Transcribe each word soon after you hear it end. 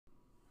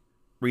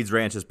Reed's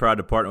Ranch is proud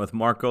to partner with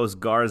Marcos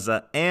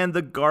Garza and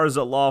the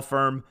Garza Law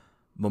Firm.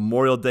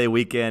 Memorial Day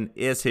weekend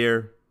is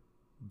here.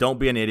 Don't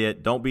be an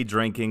idiot. Don't be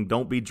drinking.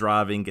 Don't be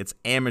driving. It's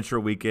amateur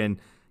weekend.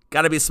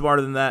 Got to be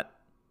smarter than that.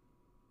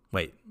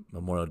 Wait,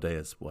 Memorial Day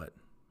is what?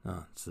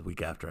 Oh, it's the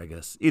week after, I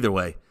guess. Either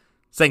way,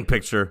 same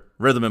picture,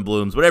 rhythm and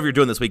blooms. Whatever you're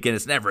doing this weekend,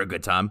 it's never a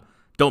good time.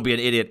 Don't be an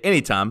idiot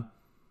anytime.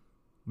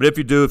 But if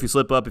you do, if you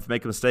slip up, if you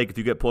make a mistake, if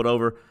you get pulled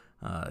over,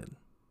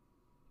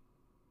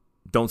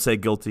 don't say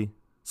guilty.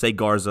 Say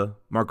Garza.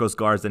 Marcos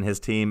Garza and his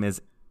team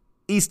is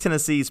East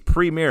Tennessee's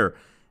premier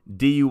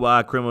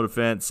DUI, criminal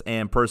defense,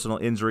 and personal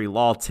injury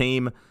law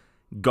team.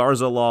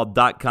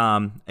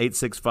 GarzaLaw.com,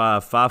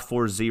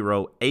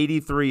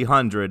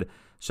 865-540-8300.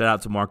 Shout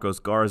out to Marcos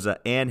Garza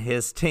and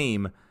his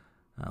team.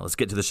 Let's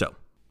get to the show.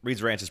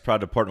 Reed's Ranch is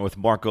proud to partner with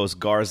Marcos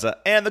Garza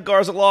and the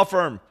Garza Law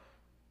Firm.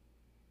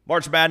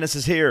 March Madness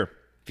is here.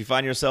 If you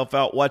find yourself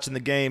out watching the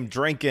game,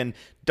 drinking,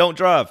 don't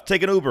drive.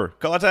 Take an Uber.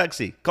 Call a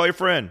taxi. Call your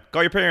friend.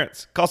 Call your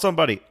parents. Call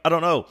somebody. I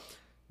don't know.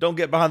 Don't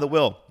get behind the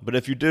wheel. But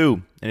if you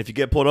do, and if you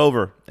get pulled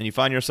over and you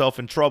find yourself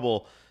in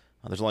trouble,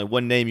 there's only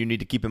one name you need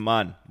to keep in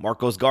mind,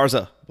 Marcos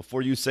Garza.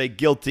 Before you say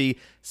guilty,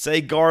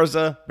 say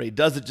Garza. But he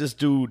doesn't just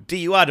do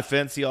DUI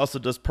defense. He also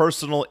does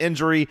personal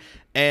injury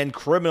and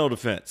criminal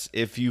defense.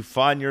 If you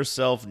find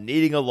yourself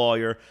needing a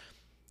lawyer,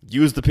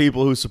 use the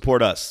people who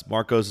support us.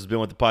 Marcos has been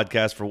with the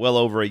podcast for well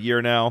over a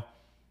year now.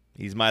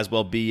 He might as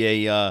well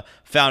be a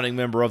founding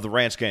member of the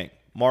Ranch Gang.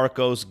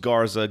 Marcos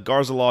Garza,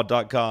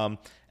 GarzaLaw.com,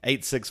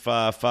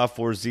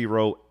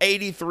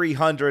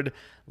 865-540-8300.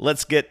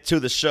 Let's get to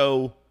the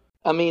show.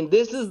 I mean,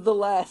 this is the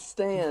last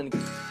stand.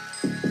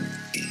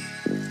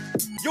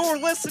 You're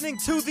listening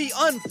to The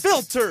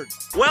Unfiltered.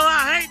 Well,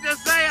 I hate to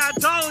say I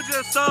told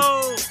you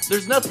so.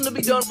 There's nothing to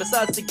be done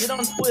besides to get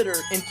on Twitter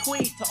and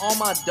tweet to all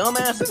my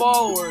dumbass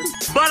followers.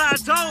 But I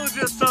told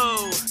you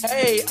so.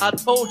 Hey, I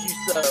told you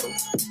so.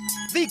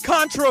 The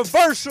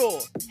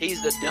Controversial.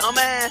 He's the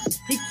dumbass.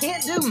 He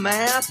can't do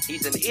math.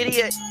 He's an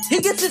idiot. He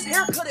gets his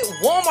haircut at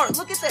Walmart.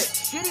 Look at that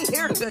shitty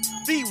haircut.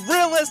 The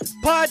realest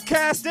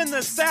podcast in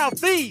the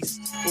Southeast.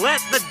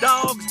 Let the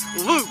dogs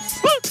loose.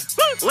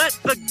 Let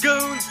the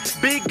goons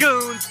be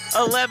goons.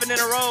 11 in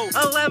a row.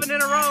 11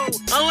 in a row.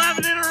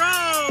 11 in a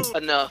row.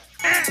 Enough.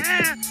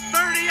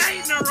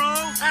 38 in a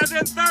row. As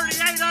in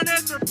 38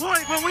 unanswered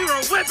points when we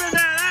were whipping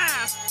that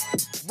ass.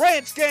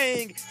 Ranch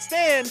Gang,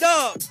 stand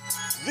up.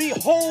 The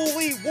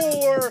holy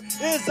war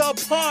is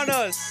upon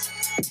us.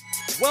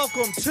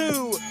 Welcome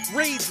to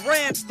Reed's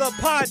Ranch, the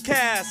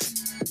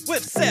podcast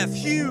with Seth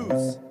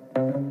Hughes.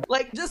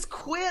 Like, just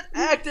quit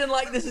acting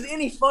like this is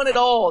any fun at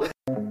all.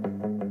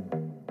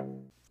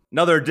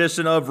 Another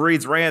edition of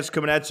Reed's Ranch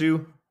coming at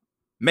you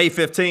May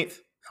 15th,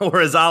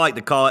 or as I like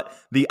to call it,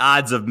 the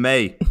Ides of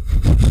May.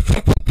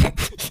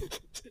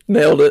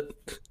 Nailed it.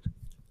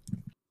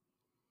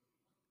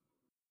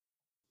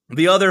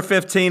 The other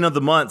 15 of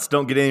the months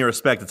don't get any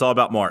respect. It's all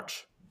about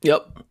March.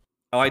 Yep.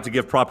 I like to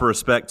give proper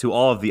respect to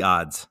all of the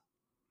odds.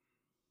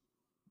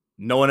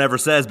 No one ever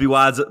says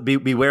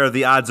beware of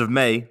the Ides of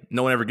May.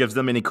 No one ever gives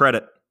them any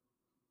credit.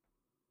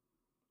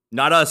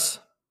 Not us.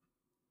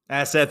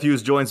 As Seth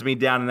Hughes joins me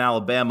down in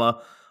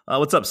Alabama.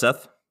 What's up,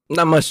 Seth?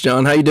 Not much,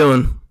 John. How you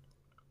doing?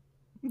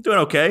 I'm doing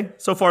okay.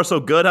 So far, so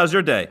good. How's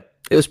your day?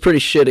 It was pretty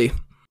shitty.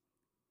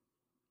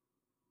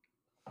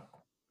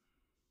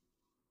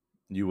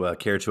 You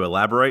care to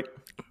elaborate?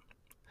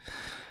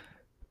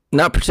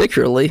 Not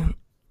particularly.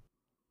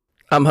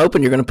 I'm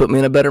hoping you're going to put me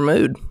in a better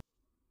mood.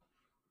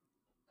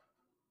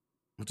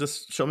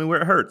 Just show me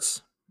where it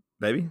hurts,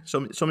 baby.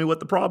 Show me what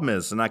the problem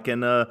is, and I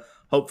can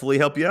hopefully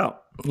help you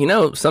out. You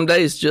know, some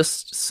days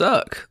just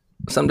suck.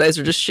 Some days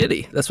are just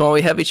shitty. That's why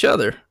we have each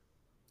other.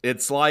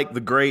 It's like the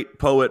great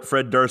poet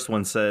Fred Durst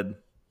once said,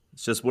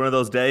 it's just one of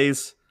those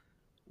days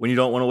when you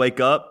don't want to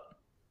wake up.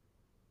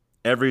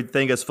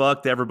 Everything is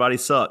fucked. Everybody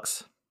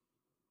sucks.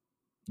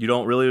 You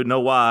don't really know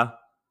why.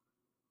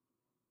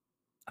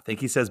 I think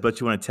he says, but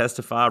you want to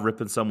testify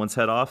ripping someone's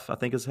head off, I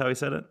think is how he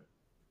said it.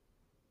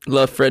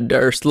 Love Fred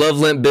Durst. Love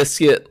Limp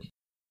Bizkit.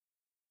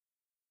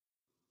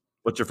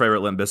 What's your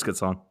favorite Limp Bizkit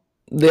song?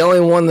 The only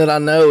one that I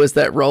know is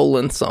that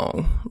Rollin'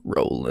 song.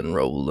 Rollin',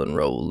 rollin',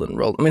 rollin',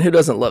 rollin'. I mean, who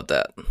doesn't love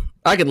that?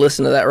 I could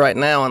listen to that right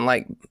now and,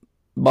 like,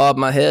 bob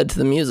my head to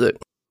the music.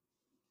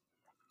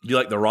 Do you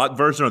like the rock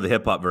version or the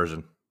hip-hop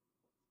version?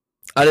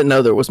 I didn't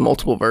know there was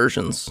multiple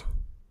versions.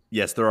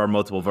 Yes, there are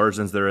multiple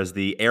versions. There is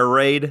the Air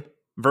Raid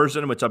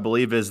version, which I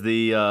believe is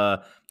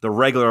the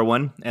regular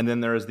one, and then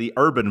there is the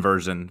urban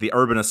version, the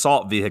urban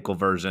assault vehicle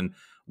version,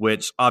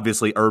 which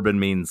obviously urban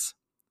means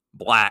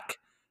black,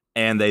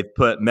 and they've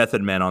put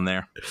Method Man on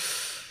there.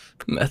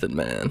 Method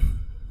Man.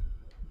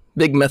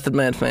 Big Method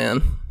Man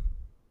fan.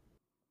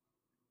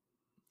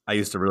 I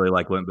used to really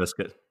like Limp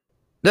Bizkit.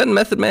 Doesn't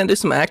Method Man do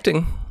some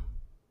acting?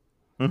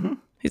 Mm-hmm.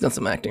 He's done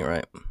some acting,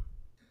 right?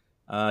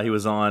 He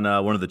was on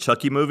one of the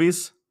Chucky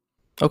movies.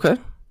 Okay.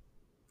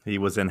 He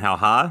was in How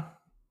High.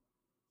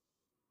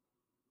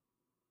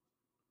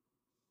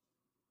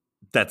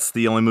 That's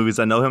the only movies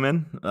I know him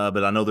in,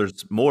 but I know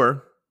there's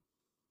more.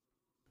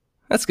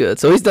 That's good.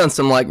 So he's done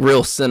some like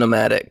real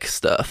cinematic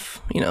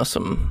stuff. You know,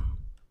 some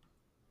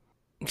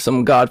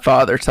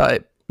Godfather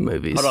type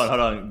movies. Hold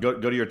on. Go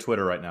to your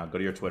Twitter right now. Go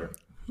to your Twitter.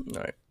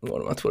 All right, I'm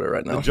going to my Twitter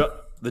right now.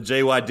 The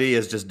JYD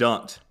is just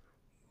dunked.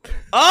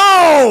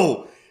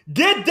 Oh!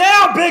 Get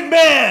down, big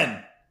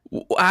man!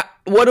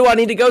 What do I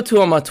need to go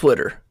to on my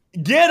Twitter?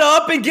 Get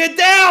up and get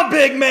down,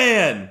 big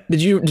man!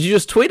 Did you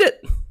just tweet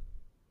it?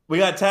 We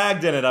got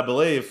tagged in it, I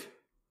believe.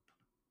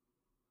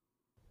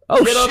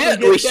 Oh, get up shit,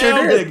 and get we down,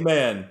 sure did. big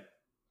man.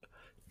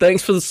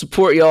 Thanks for the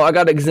support, y'all. I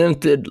got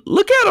exempted.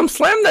 Look at him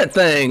slam that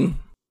thing.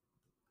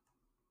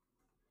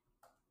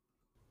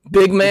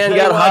 Big man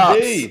got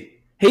hops.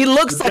 He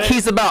looks like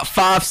he's about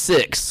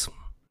 5'6".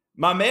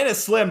 My man is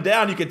slimmed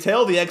down. You can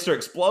tell the extra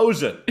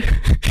explosion.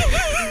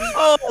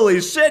 Holy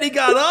shit, he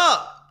got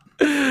up.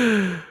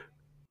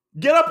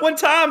 Get up one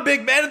time,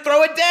 big man, and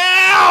throw it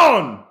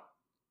down.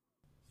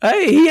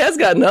 Hey, he has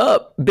gotten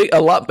up a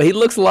lot. He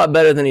looks a lot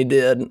better than he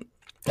did.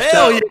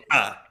 Hell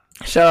yeah.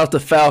 Shout out to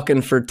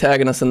Falcon for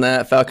tagging us in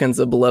that. Falcon's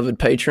a beloved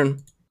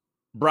patron.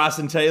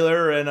 Bryson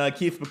Taylor and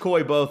Keith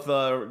McCoy both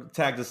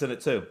tagged us in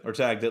it too, or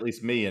tagged at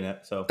least me in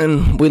it. So,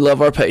 and we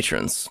love our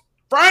patrons.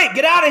 Frank,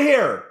 get out of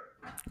here!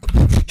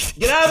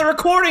 Get out of the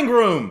recording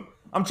room!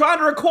 I'm trying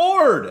to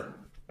record.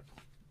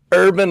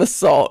 Urban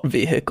assault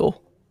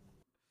vehicle.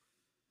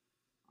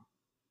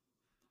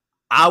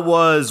 I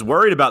was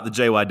worried about the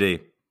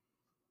JYD.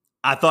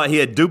 I thought he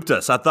had duped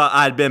us. I thought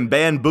I'd been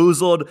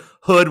bamboozled,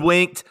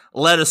 hoodwinked,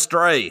 led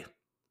astray.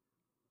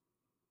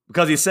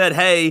 Because he said,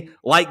 hey,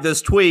 like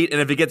this tweet, and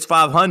if he gets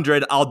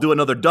 500, I'll do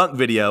another dunk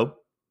video.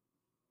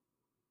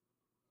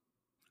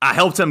 I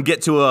helped him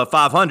get to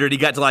 500. He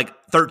got to like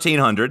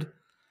 1,300.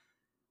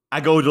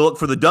 I go to look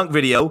for the dunk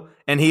video,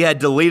 and he had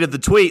deleted the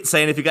tweet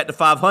saying if he got to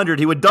 500,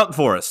 he would dunk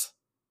for us.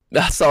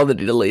 I saw that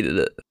he deleted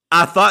it.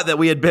 I thought that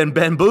we had been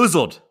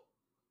bamboozled.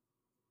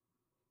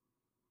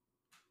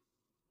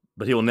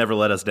 But he will never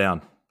let us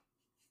down.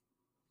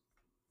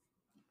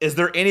 Is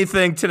there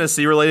anything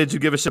Tennessee related you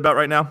give a shit about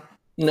right now?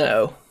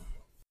 No.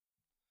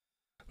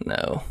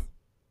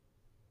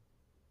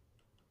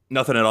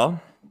 Nothing at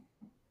all?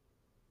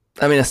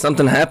 I mean, has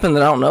something happened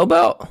that I don't know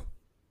about?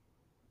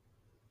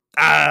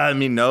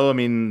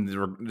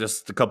 No.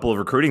 Just a couple of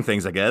recruiting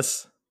things, I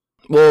guess.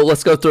 Well,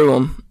 let's go through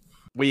them.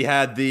 We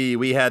had the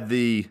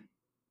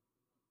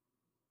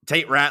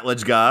Tate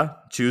Ratledge guy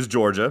choose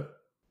Georgia.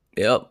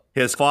 Yep.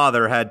 His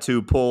father had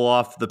to pull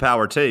off the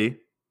Power T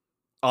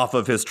off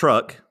of his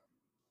truck.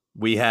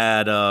 We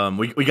had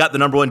we got the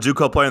number one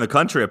JUCO player in the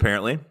country,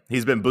 apparently.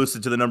 He's been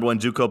boosted to the number one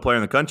JUCO player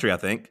in the country, I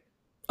think.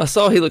 I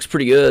saw he looks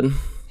pretty good.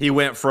 He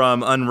went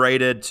from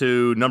unrated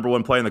to number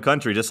one player in the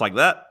country just like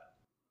that.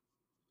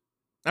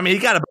 I mean,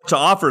 he got a bunch of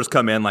offers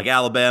come in, like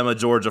Alabama,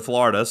 Georgia,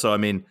 Florida. So,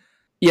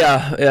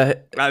 Yeah.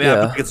 I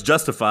think it's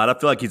justified. I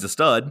feel like he's a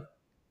stud.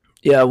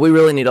 Yeah, we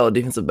really need all the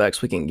defensive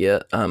backs we can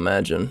get, I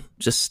imagine.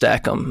 Just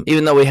stack them,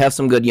 even though we have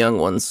some good young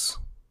ones.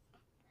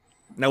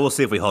 Now, we'll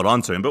see if we hold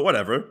on to him, but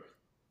whatever.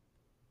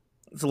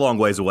 It's a long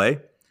ways away.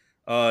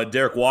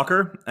 Derek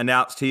Walker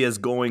announced he is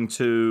going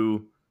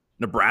to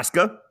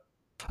Nebraska.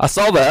 I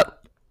saw that.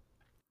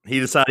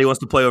 He decided he wants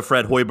to play with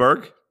Fred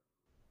Hoiberg.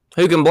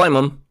 Who can blame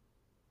him?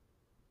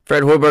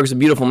 Fred Hoiberg's a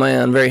beautiful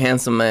man, very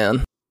handsome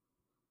man.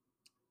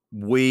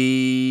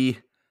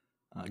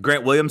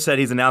 Grant Williams said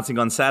he's announcing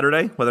on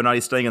Saturday whether or not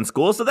he's staying in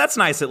school. So that's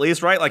nice at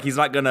least, right? Like he's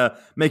not going to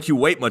make you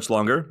wait much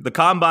longer. The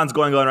combine's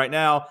going on right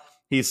now.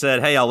 He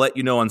said, hey, I'll let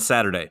you know on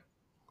Saturday.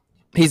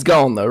 He's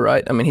gone though,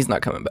 right? I mean, he's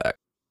not coming back.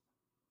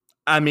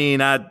 I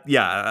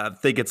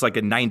think it's like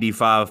a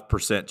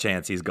 95%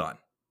 chance he's gone.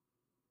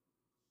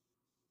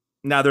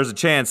 Now, there's a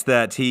chance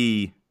that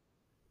he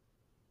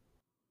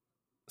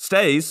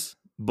stays,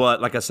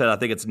 but like I said, I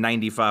think it's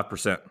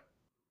 95%.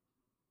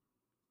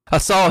 I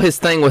saw his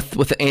thing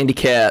with Andy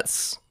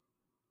Katz.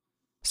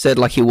 Said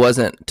like he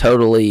wasn't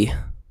totally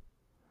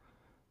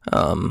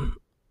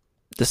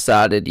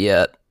decided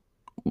yet.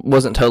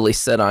 Wasn't totally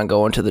set on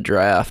going to the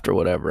draft or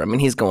whatever. I mean,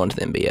 he's going to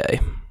the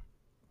NBA.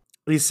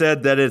 He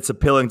said that it's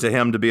appealing to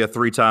him to be a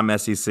 3-time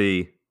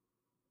SEC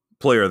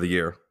Player of the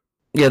Year.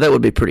 Yeah, that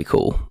would be pretty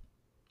cool.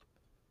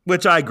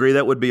 Which I agree,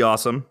 that would be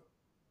awesome.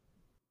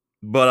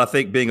 But I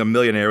think being a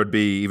millionaire would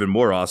be even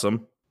more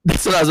awesome.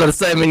 That's what I was about to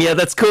say. I mean, yeah,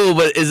 that's cool,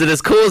 but is it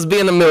as cool as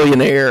being a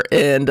millionaire?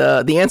 And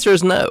the answer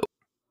is no.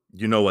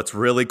 You know what's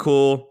really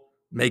cool?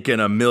 Making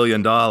 $1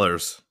 million.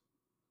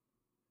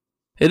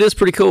 It is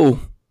pretty cool.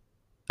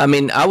 I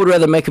mean, I would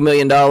rather make $1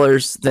 million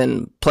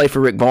than play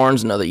for Rick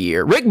Barnes another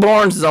year. Rick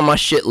Barnes is on my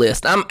shit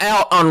list. I'm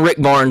out on Rick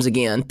Barnes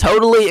again.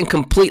 Totally and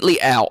completely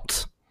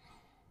out.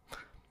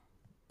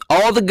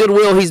 All the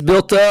goodwill he's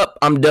built up,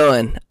 I'm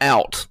done.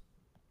 Out.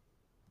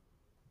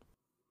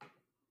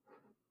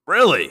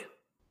 Really?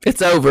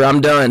 It's over.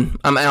 I'm done.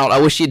 I'm out. I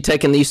wish he'd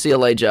taken the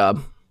UCLA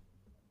job.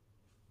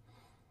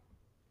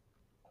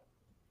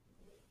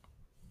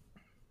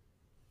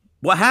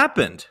 What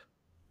happened?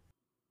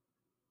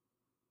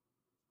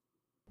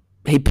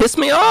 He pissed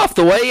me off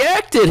the way he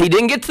acted. He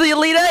didn't get to the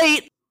Elite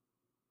Eight.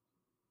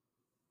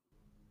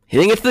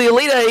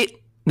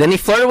 Then he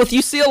flirted with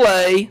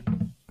UCLA.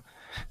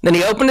 Then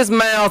he opened his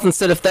mouth and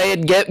said if they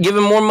had given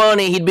him more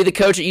money, he'd be the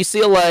coach at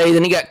UCLA.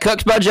 Then he got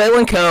cucked by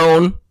Jalen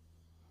Cone.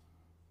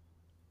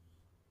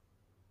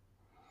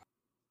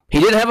 He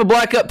did have a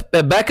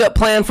backup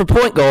plan for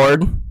point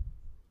guard.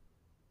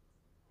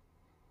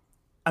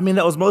 I mean,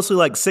 that was mostly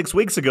like 6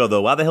 weeks ago,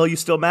 though. Why the hell are you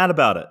still mad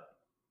about it?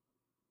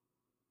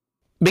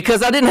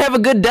 Because I didn't have a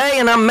good day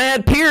and I'm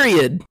mad,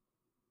 period.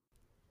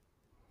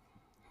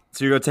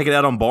 So you're going to take it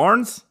out on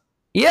Barnes?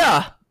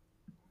 Yeah.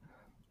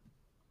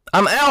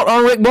 I'm out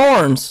on Rick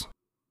Barnes.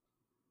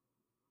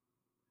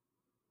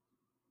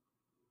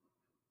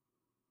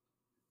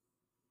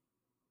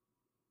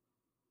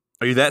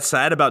 Are you that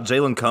sad about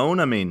Jalen Cone?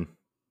 I mean,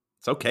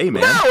 it's okay,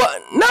 man.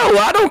 No,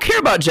 I don't care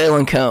about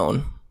Jalen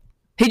Cone.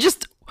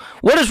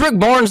 What has Rick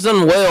Barnes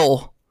done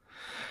well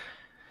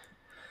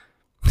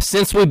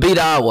since we beat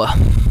Iowa?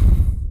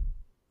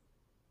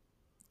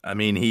 I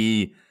mean,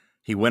 he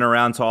went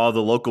around to all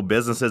the local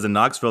businesses in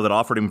Knoxville that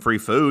offered him free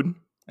food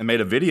and made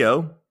a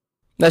video.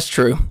 That's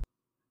true.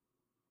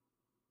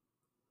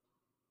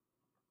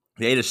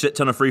 He ate a shit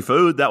ton of free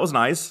food. That was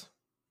nice.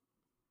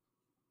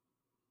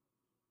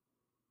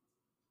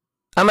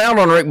 I'm out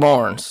on Rick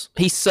Barnes.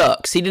 He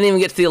sucks. He didn't even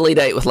get to the Elite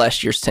Eight with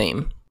last year's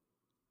team.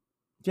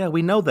 Yeah,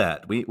 we know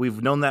that.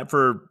 We've known that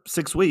for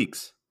 6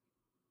 weeks.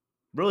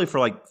 Really, for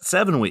like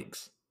 7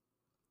 weeks.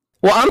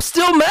 Well, I'm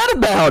still mad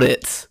about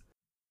it.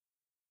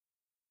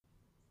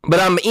 But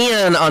I'm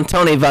in on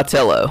Tony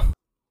Vitello.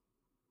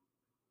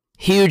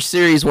 Huge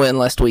series win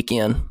last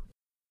weekend.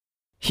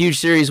 Huge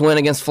series win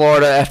against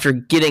Florida after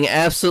getting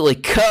absolutely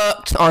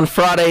cucked on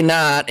Friday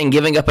night and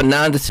giving up a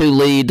 9-2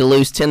 lead to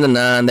lose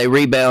 10-9. They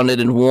rebounded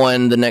and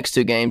won the next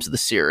 2 games of the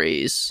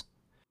series.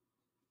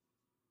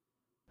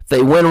 If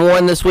they win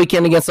one this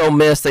weekend against Ole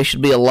Miss, they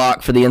should be a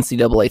lock for the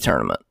NCAA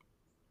tournament.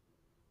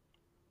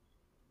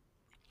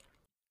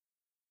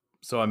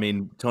 So, I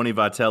mean, Tony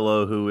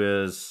Vitello, who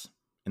is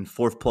in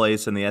 4th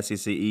place in the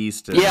SEC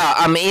East. Yeah,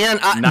 I'm in.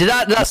 I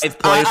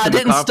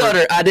didn't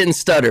stutter. I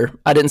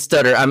didn't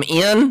stutter. I'm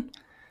in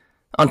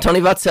on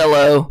Tony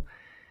Vitello,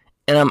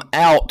 and I'm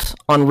out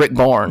on Rick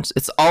Barnes.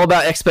 It's all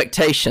about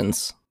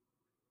expectations.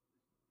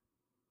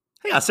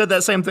 Hey, I said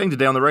that same thing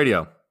today on the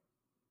radio.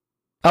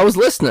 I was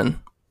listening.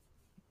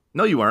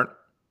 No, you weren't.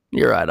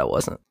 You're right, I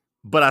wasn't.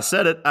 But I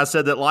said it. I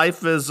said that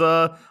life is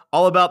all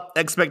about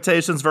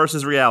expectations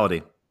versus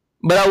reality.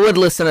 But I would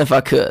listen if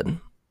I could.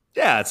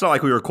 Yeah, it's not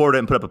like we record it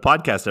and put up a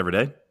podcast every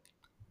day.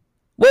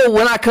 Well,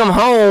 when I come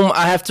home,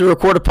 I have to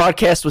record a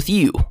podcast with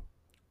you.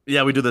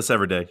 Yeah, we do this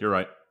every day. You're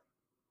right.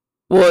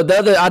 Well,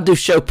 I do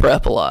show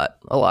prep a lot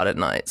at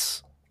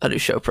nights. I do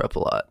show prep a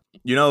lot.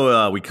 You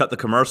know, we cut the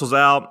commercials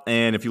out,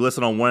 and if you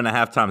listen on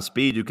 1.5 times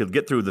speed, you could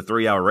get through the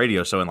 3-hour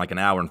radio show in like an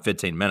hour and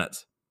 15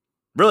 minutes.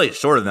 Really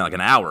shorter than like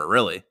an hour,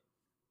 really.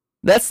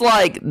 That's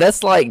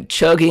like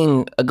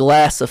chugging a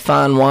glass of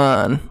fine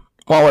wine.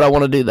 Why would I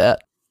want to do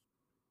that?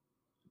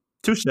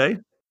 Touche.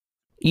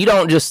 You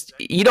don't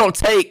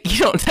take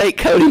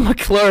Cody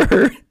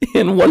McClure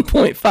in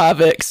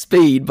 1.5x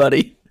speed,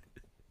 buddy.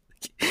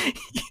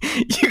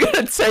 You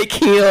gotta take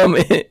him.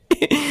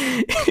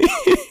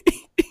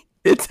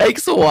 It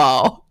takes a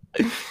while.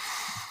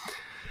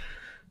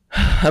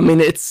 I mean,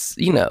 it's,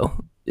 he's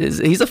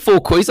a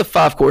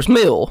 5-course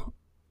meal.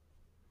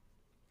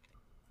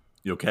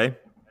 You okay?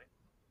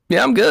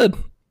 Yeah, I'm good.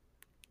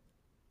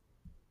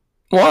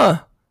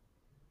 Why?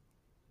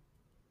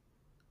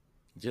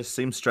 You just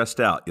seem stressed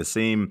out. You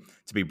seem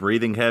to be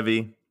breathing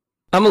heavy.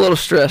 I'm a little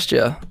stressed,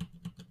 yeah.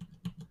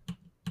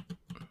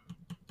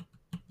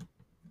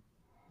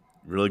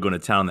 Really going to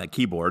town on that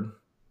keyboard.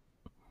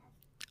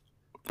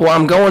 Well,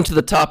 I'm going to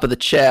the top of the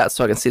chat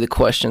so I can see the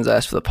questions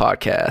asked for the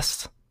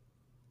podcast.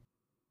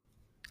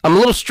 I'm a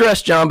little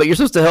stressed, John, but you're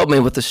supposed to help me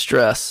with the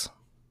stress.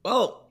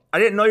 Well, I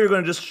didn't know you were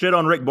going to just shit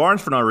on Rick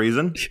Barnes for no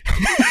reason.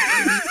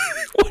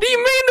 What do you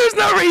mean there's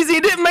no reason?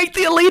 He didn't make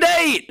the Elite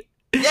Eight.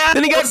 Yeah,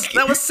 then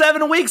that was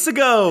 7 weeks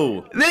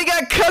ago. Then he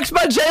got cucked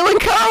by Jalen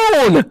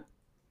Cone.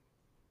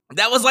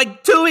 That was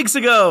like 2 weeks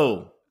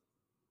ago.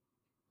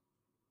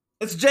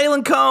 It's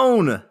Jalen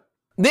Cone.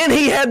 Then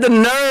he had the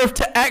nerve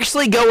to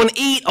actually go and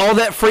eat all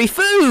that free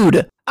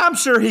food. I'm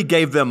sure he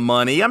gave them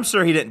money. I'm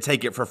sure he didn't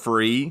take it for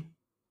free.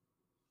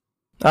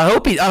 I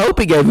hope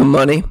he gave them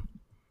money.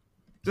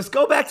 Just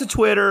go back to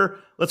Twitter.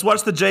 Let's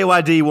watch the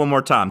JYD one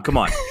more time. Come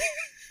on.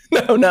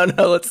 No.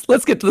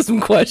 Let's get to some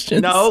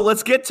questions. No,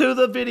 let's get to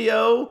the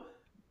video.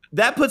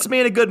 That puts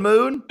me in a good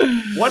mood.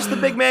 Watch the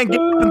big man get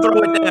up and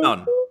throw it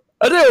down.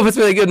 I don't know if it's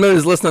been a good mood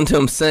is listening to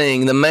him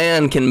sing. The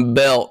man can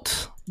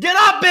belt. Get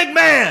up, big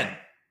man!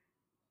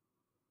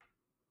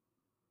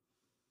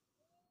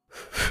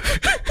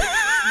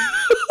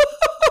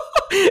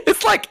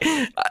 It's like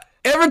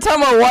every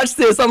time I watch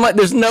this, I'm like,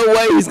 there's no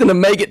way he's going to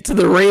make it to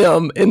the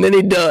rim, and then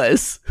he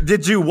does.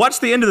 Did you watch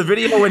the end of the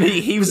video when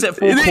he heaves it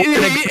full court?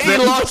 He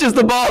launches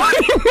the ball,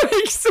 and he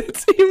makes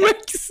it.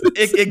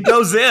 It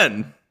goes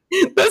in.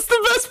 That's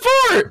the best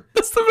part.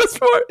 It's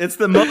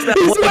the most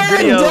He's wearing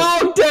video.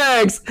 dog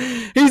tags.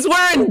 He's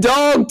wearing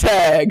dog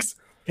tags.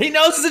 He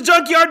knows it's a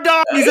junkyard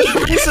dog. He's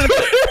embracing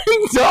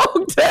it.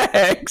 Dog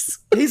tags.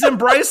 He's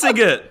embracing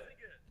it.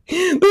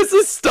 This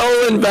is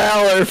stolen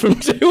valor from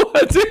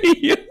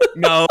JYD.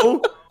 No.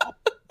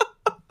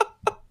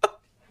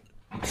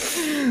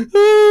 He's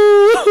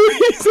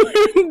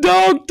wearing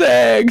dog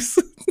tags.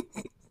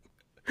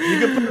 You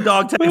can put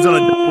dog tags on a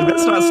dog.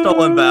 That's not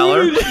stolen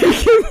valor. You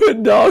can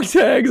put dog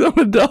tags on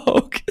a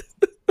dog.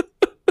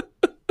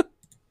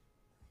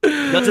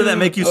 Doesn't that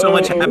make you so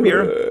much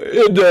happier?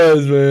 It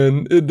does,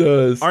 man. It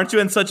does. Aren't you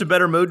in such a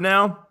better mood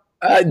now?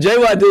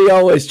 JYD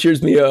always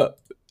cheers me up.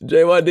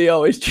 JYD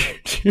always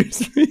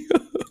cheers me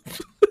up.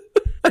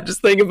 I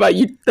just think about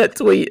you, that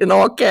tweet in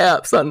all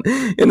caps on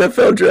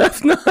NFL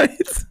draft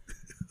night.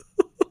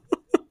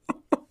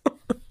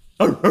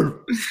 Oh,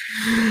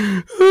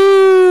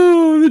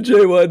 the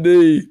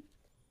JYD.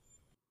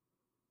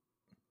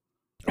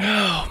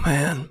 Oh,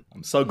 man.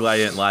 I'm so glad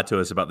he didn't lie to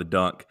us about the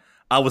dunk.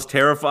 I was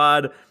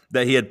terrified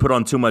that he had put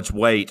on too much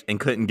weight and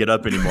couldn't get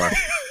up anymore.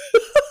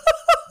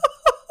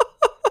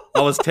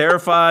 I was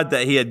terrified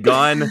that he had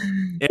gone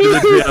into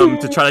the gym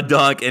to try to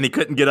dunk and he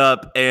couldn't get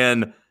up,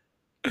 and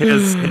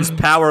his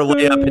power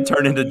layup had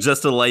turned into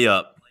just a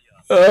layup.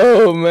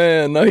 Oh,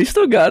 man. No, he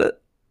still got it.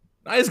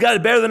 He's got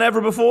it better than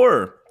ever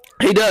before.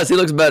 He does. He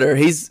looks better.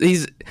 He's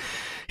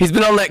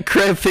been on that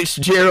Craig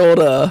Fitzgerald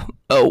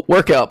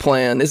workout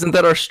plan. Isn't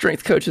that our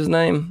strength coach's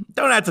name?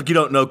 Don't act like you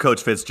don't know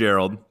Coach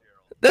Fitzgerald.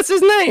 That's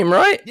his name,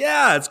 right?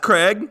 Yeah, it's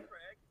Craig.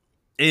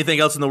 Anything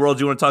else in the world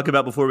you want to talk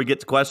about before we get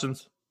to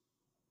questions?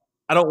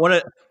 I don't want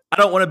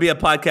to be a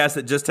podcast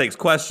that just takes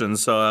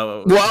questions.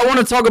 So, well, I want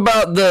to talk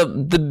about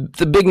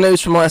the big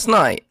news from last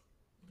night.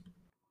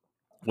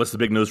 What's the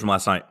big news from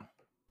last night?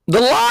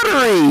 The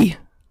lottery.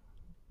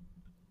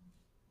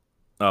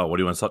 Oh, what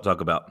do you want to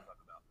talk about?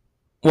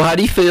 Well, how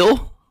do you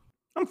feel?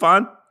 I'm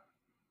fine.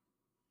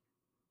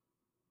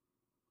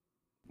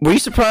 Were you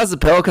surprised the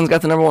Pelicans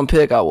got the number 1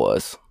 pick? I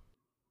was.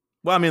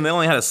 Well, I mean, they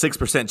only had a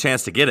 6%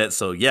 chance to get it,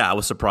 so yeah, I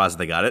was surprised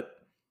they got it.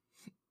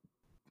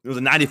 There was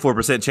a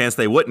 94% chance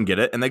they wouldn't get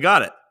it, and they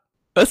got it.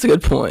 That's a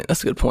good point.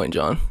 That's a good point,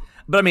 John.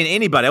 But I mean, I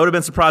would have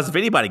been surprised if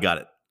anybody got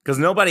it, because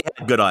nobody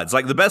had good odds.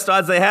 Like, the best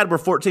odds they had were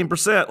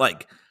 14%.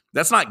 Like,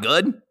 that's not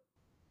good.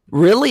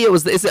 Really?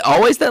 Is it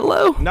always that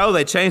low? No,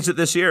 they changed it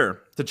this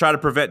year to try to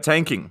prevent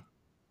tanking.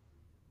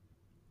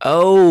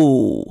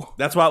 Oh.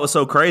 That's why it was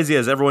so crazy,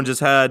 as everyone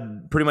just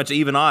had pretty much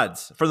even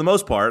odds for the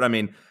most part. I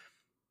mean,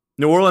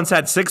 New Orleans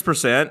had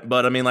 6%,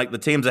 but I mean, like, the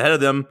teams ahead of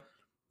them,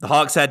 the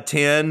Hawks had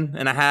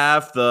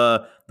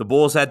 10.5%, the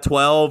Bulls had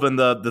 12%, and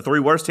the 3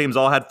 worst teams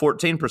all had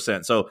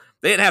 14%. So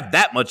they didn't have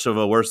that much of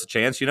a worse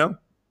chance, you know?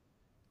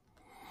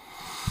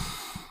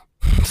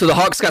 So the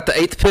Hawks got the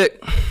 8th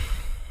pick.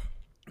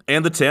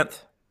 And the 10th.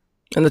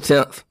 And the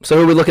 10th. So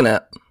who are we looking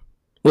at?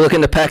 We're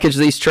looking to package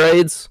these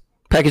trades?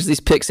 Package these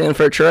picks in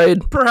for a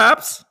trade?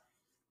 Perhaps.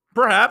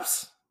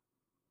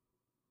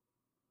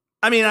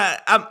 I mean,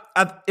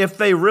 if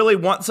they really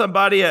want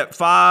somebody at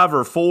 5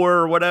 or 4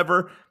 or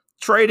whatever,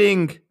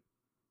 trading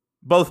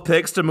both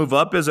picks to move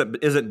up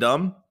isn't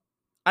dumb.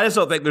 I just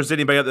don't think there's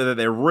anybody out there that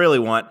they really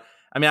want.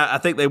 I mean, I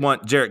think they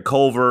want Jarrett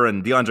Culver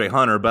and DeAndre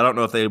Hunter, but I don't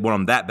know if they want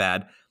them that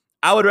bad.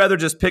 I would rather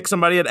just pick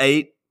somebody at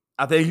 8.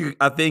 I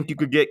think you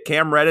could get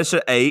Cam Reddish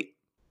at 8.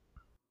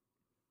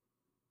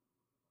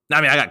 I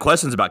mean, I got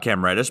questions about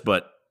Cam Reddish,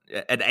 but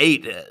at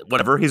 8,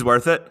 whatever, he's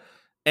worth it.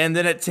 And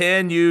then at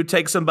 10, you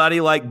take somebody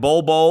like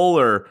Bol Bol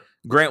or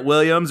Grant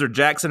Williams or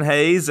Jackson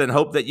Hayes and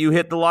hope that you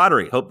hit the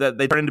lottery. Hope that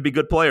they turn into be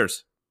good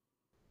players.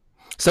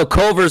 So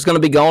Culver's going to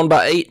be gone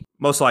by 8?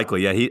 Most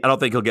likely, yeah. I don't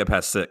think he'll get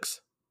past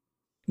 6.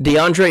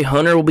 DeAndre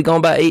Hunter will be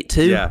gone by 8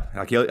 too? Yeah,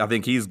 I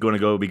think he's going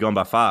to be gone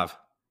by 5.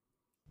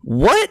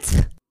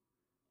 What?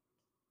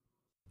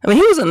 I mean,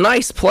 he was a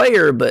nice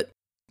player, but...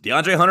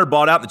 DeAndre Hunter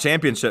bought out the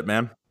championship,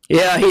 man.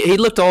 Yeah, he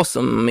looked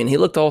awesome. I mean, he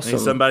looked awesome.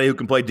 He's somebody who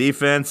can play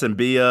defense and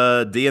be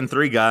a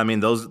D&3 guy. I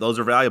mean, those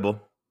are valuable.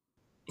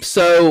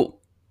 So,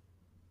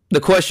 the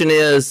question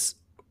is,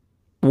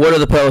 what are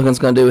the Pelicans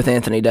going to do with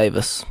Anthony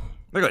Davis?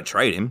 They're going to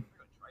trade him.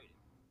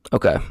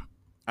 Okay.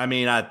 I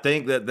mean, I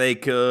think that they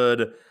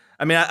could.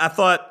 I mean, I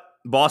thought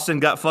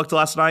Boston got fucked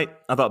last night.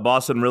 I thought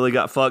Boston really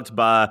got fucked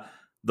by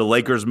the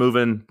Lakers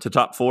moving to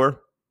top 4.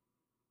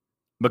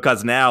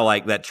 Because now,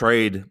 like, that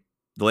trade,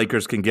 the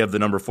Lakers can give the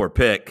number 4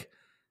 pick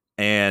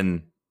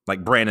and,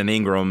 like, Brandon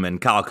Ingram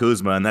and Kyle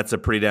Kuzma, and that's a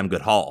pretty damn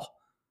good haul.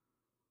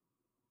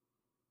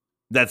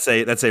 That's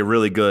a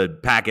really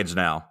good package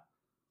now.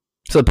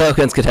 So the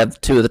Pelicans could have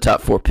 2 of the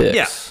top 4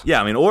 picks.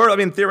 Yeah. I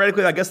mean,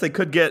 theoretically, I guess they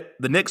could get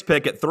the Knicks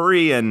pick at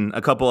 3 and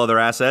a couple other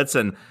assets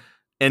and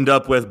end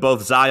up with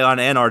both Zion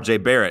and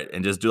RJ Barrett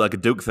and just do like a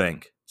Duke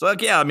thing. So,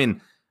 like, yeah, I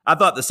mean, I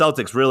thought the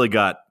Celtics really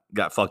got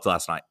fucked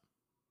last night.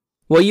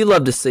 Well, you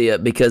love to see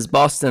it because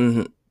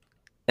Boston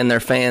and their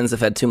fans have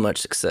had too much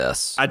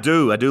success. I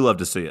do love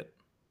to see it.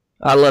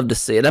 I love to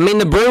see it. I mean,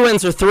 the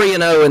Bruins are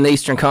 3-0 in the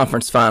Eastern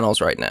Conference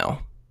Finals right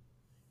now.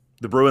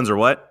 The Bruins are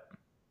what?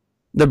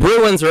 The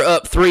Bruins are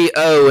up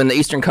 3-0 in the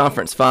Eastern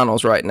Conference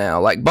Finals right now.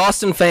 Like,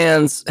 Boston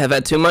fans have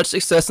had too much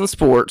success in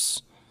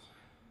sports.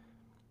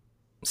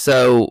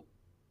 So,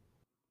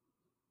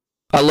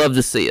 I love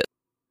to see it.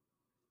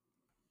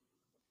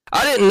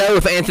 I didn't know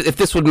if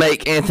this would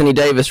make Anthony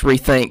Davis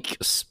rethink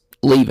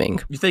leaving.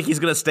 You think he's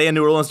going to stay in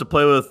New Orleans to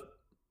play with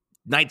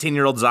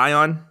 19-year-old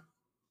Zion?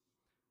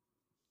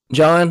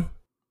 John,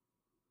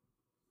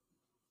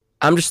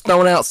 I'm just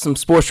throwing out some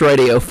sports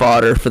radio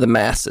fodder for the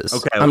masses.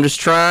 Okay. I'm just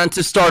trying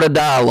to start a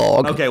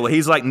dialogue. Okay, well,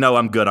 he's like, no,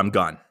 I'm good. I'm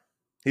gone.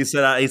 He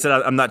said,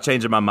 I'm not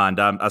changing my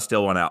mind. I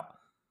still want out.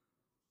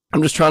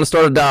 I'm just trying to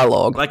start a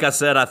dialogue. Like I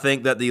said, I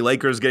think that the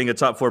Lakers getting a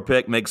top 4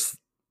 pick makes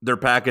their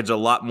package a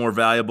lot more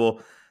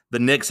valuable. The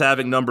Knicks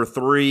having number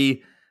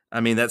 3, I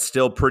mean, that's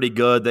still pretty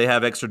good. They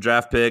have extra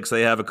draft picks.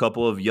 They have a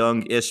couple of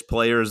young-ish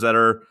players that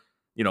are,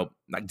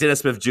 like Dennis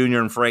Smith Jr.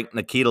 and Frank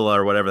Nikitila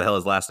or whatever the hell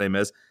his last name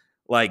is.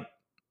 Like,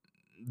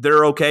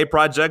 they're okay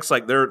projects.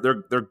 Like, they're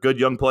good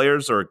young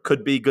players, or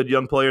could be good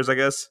young players, I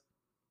guess.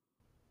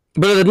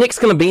 But are the Knicks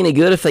going to be any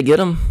good if they get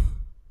him?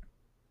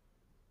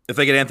 If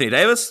they get Anthony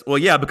Davis? Well,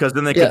 yeah, because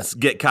then they could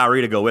get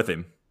Kyrie to go with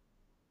him.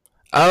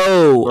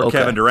 Oh, or okay.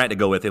 Kevin Durant to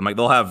go with him. Like,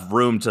 they'll have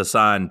room to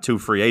sign 2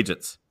 free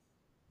agents.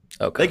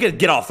 Okay. They could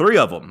get all 3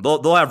 of them.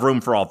 They'll have room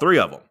for all 3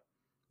 of them.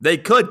 They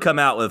could come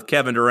out with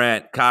Kevin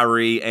Durant,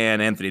 Kyrie,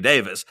 and Anthony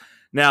Davis.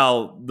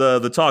 Now,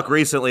 the talk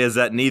recently is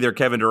that neither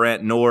Kevin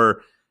Durant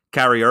nor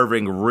Kyrie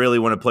Irving really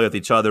want to play with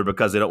each other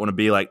because they don't want to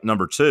be like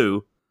number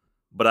 2.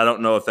 But I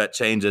don't know if that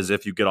changes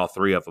if you get all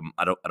 3 of them.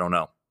 I don't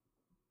know.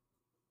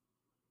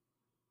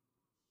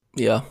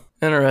 Yeah.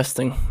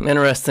 Interesting.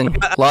 I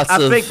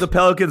think the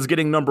Pelicans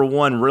getting number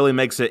 1 really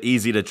makes it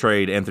easy to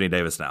trade Anthony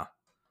Davis now.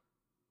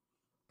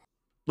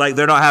 Like,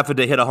 they're not having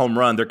to hit a home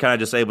run. They're kind of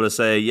just able to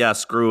say, yeah,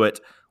 screw it.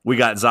 We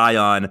got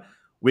Zion.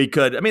 We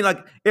could,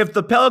 like, if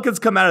the Pelicans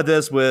come out of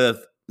this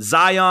with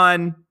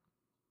Zion,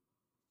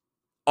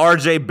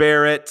 RJ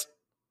Barrett,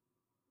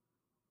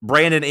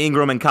 Brandon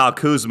Ingram, and Kyle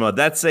Kuzma,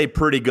 that's a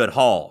pretty good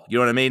haul. You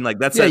know what I mean? Like,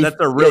 that's a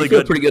really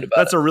good.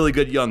 That's a really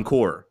good young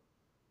core.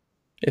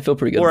 They feel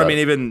pretty good. Or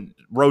even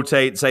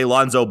rotate, say,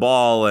 Lonzo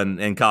Ball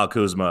and Kyle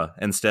Kuzma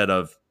instead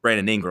of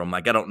Brandon Ingram.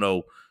 Like, I don't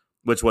know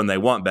which one they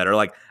want better.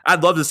 Like,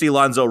 I'd love to see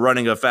Lonzo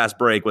running a fast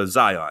break with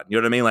Zion. You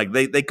know what I mean? Like,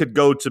 they could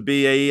go to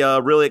be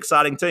a really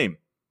exciting team.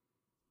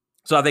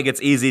 So I think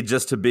it's easy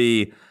just to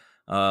be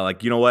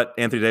like, you know what,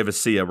 Anthony Davis,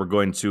 see ya. We're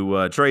going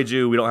to trade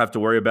you. We don't have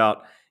to worry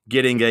about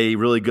getting a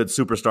really good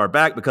superstar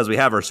back because we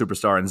have our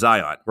superstar in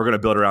Zion. We're going to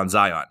build around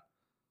Zion.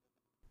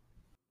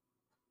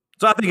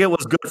 So I think it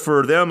was good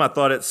for them. I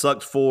thought it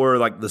sucked for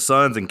like the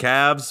Suns and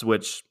Cavs,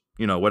 which,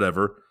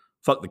 whatever.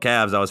 Fuck the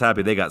Cavs. I was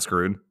happy they got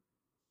screwed.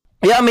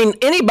 Yeah, I mean,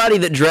 anybody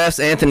that drafts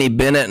Anthony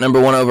Bennett number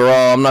 1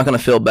 overall, I'm not going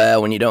to feel bad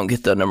when you don't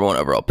get the number 1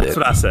 overall pick. That's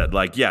what I said.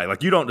 Like, yeah,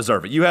 like you don't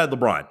deserve it. You had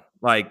LeBron.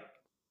 Like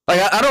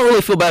I don't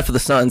really feel bad for the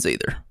Suns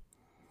either.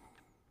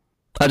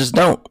 I just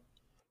don't.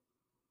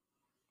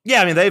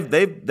 Yeah, I mean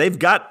they've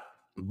got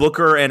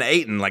Booker and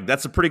Ayton. Like,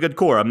 that's a pretty good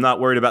core. I'm not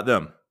worried about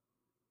them.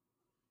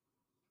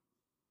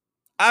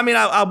 I mean,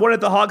 I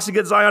wanted the Hawks to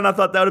get Zion. I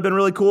thought that would have been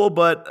really cool,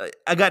 but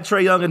I got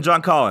Trae Young and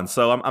John Collins,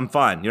 so I'm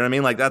fine. You know what I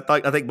mean? Like,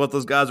 I think both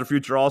those guys are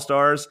future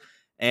All-Stars,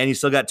 and you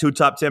still got 2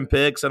 top 10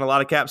 picks and a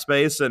lot of cap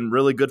space and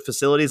really good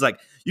facilities.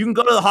 Like, you can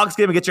go to the Hawks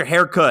game and get your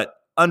hair cut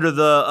under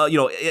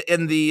the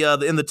in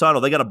the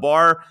tunnel. They got a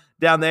bar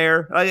down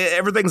there. Like,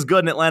 everything's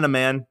good in Atlanta,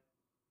 man.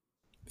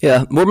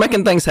 Yeah, we're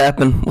making things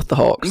happen with the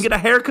Hawks. You can get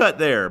a haircut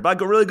there by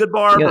a really good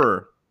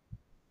barber.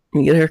 You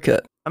can get a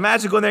haircut.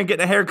 Imagine going there and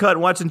getting a haircut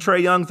and watching Trae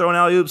Young throwing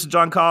alley-oops to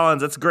John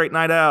Collins. That's a great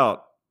night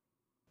out.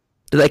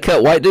 Do they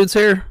cut white dudes'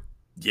 hair?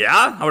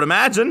 Yeah, I would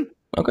imagine.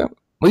 Okay.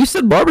 Well, you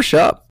said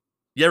barbershop.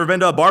 You ever been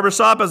to a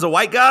barbershop as a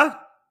white guy?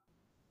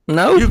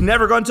 No. You've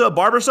never gone to a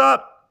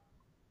barbershop?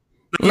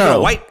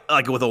 No.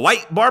 With a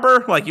white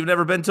barber? Like, you've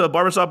never been to a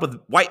barbershop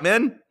with white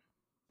men?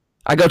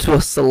 I go to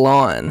a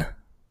salon.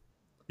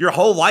 Your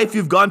whole life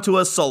you've gone to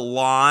a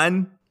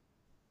salon?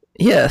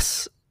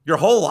 Yes. Your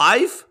whole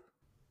life?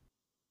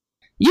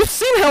 You've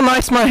seen how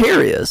nice my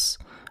hair is.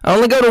 I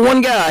only go to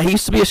one guy. He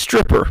used to be a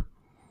stripper.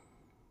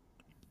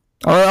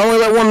 I only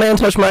let one man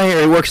touch my hair.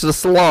 He works at a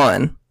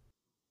salon.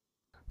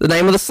 The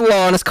name of the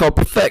salon is called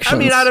Perfections. I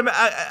mean,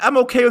 I'm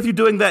okay with you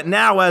doing that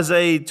now as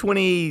a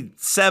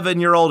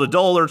 27-year-old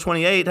adult or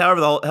 28,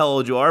 however the hell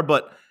old you are,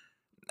 but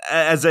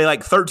as a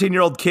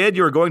 13-year-old kid,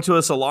 you were going to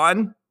a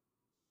salon?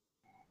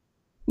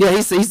 Yeah,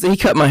 he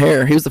cut my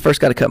hair. He was the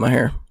first guy to cut my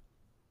hair.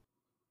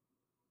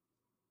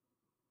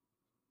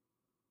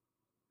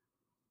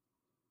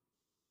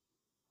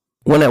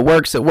 When it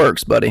works,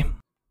 buddy.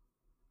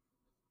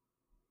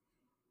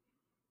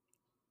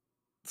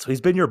 So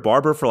he's been your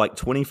barber for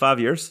 25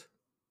 years?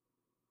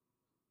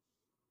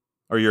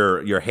 Or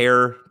your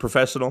hair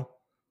professional?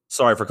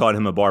 Sorry for calling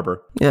him a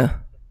barber. Yeah.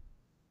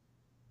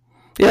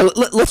 Yeah,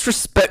 let's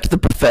respect the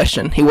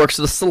profession. He works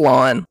at a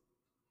salon.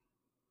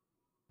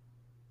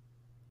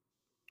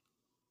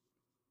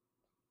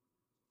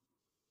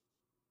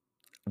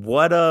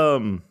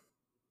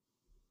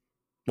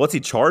 What's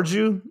he charge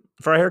you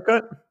for a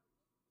haircut?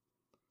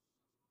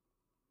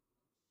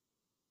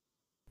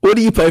 What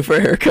do you pay for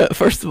a haircut,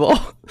 first of all?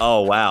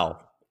 Oh,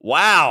 wow.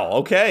 Wow,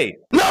 okay.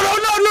 No,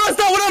 that's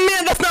not what I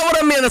meant. That's not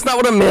what I meant. That's not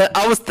what I meant.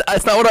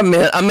 That's not what I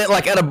meant. I meant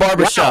like at a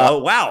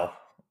barbershop.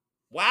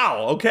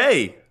 Wow.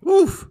 Okay.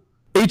 Oof.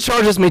 He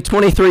charges me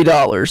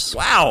 $23.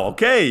 Wow.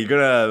 Okay. You're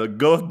gonna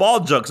go with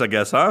bald jokes, I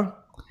guess, huh?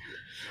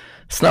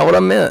 It's not what I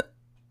meant.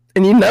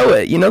 And you know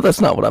it. You know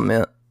that's not what I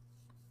meant.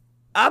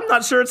 I'm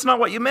not sure it's not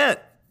what you meant.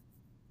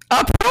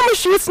 I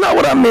promise you it's not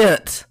what I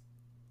meant.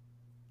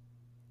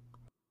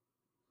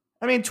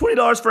 I mean,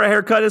 $20 for a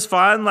haircut is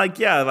fine. Like,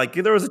 yeah, like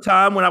there was a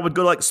time when I would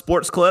go to like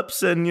Sports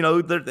Clips and, you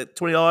know, the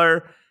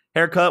 $20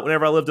 haircut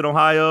whenever I lived in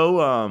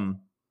Ohio.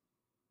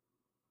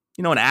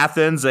 You know, in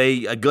Athens,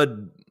 a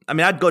good, I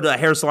mean, I'd go to a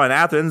hair salon in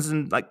Athens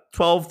and like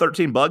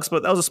 $12-13,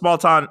 but that was a small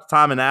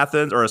time in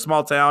Athens, or a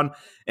small town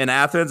in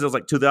Athens. It was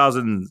like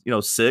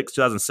 2006,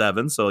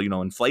 2007. So, you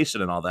know,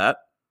 inflation and all that.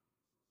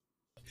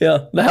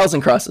 Yeah, the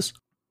housing crisis.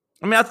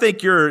 I mean, I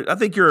think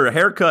your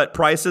haircut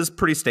price is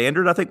pretty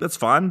standard. I think that's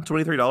fine.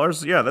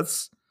 $23. Yeah,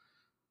 is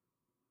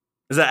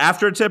that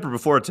after a tip or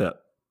before a tip?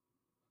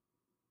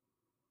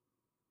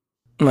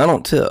 I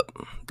don't tip.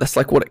 That's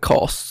like what it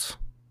costs.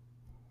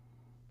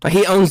 Like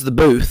he owns the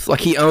booth.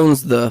 Like he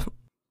owns the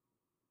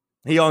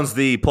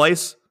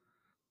place.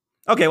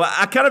 Okay, well,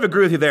 I kind of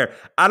agree with you there.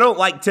 I don't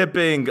like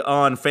tipping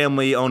on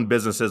family-owned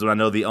businesses when I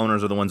know the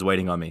owners are the ones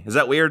waiting on me. Is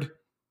that weird?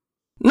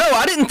 No,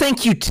 I didn't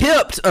think you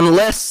tipped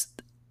unless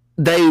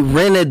they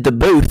rented the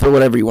booth or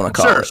whatever you want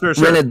to call it. Sure.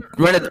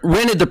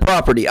 Rented the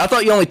property. I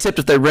thought you only tipped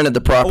if they rented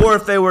the property. Or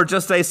if they were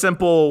just a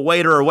simple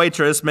waiter or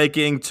waitress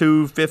making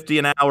 $2.50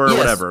 an hour or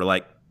whatever,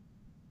 like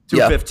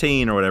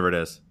 $2.15 or whatever it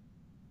is.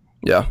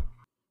 Yeah.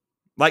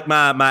 Like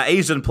my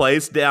Asian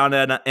place down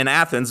in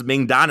Athens,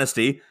 Ming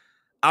Dynasty,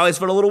 I always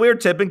felt a little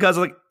weird tipping because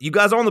like, you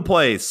guys own the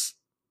place.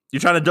 You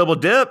trying to double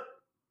dip?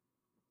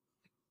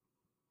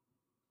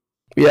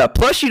 Yeah,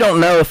 plus you don't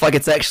know if like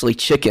it's actually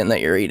chicken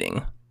that you're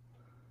eating.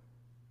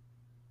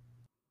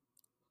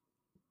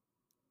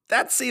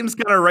 That seems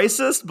kind of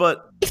racist,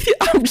 but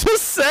I'm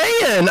just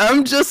saying.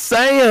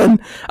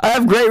 I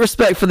have great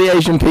respect for the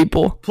Asian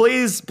people.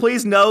 Please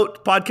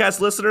note, podcast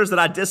listeners, that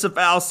I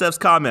disavow Seth's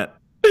comment.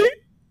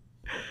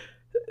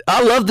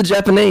 I love the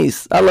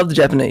Japanese.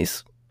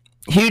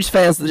 Huge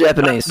fans of the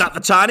Japanese. Not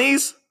the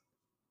Chinese?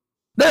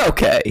 They're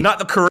okay. Not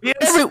the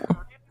Koreans?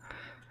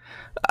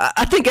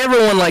 I think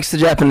everyone likes the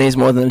Japanese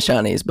more than the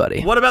Chinese,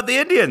 buddy. What about the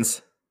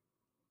Indians?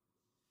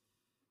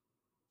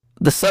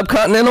 The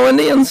subcontinental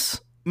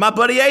Indians? My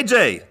buddy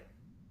AJ.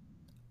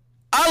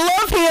 I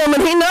love him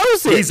and he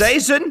knows it. He's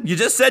Asian. You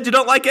just said you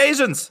don't like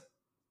Asians.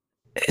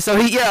 So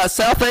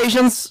South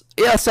Asians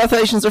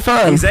are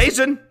fine. He's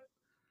Asian.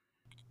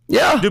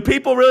 Yeah. Do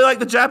people really like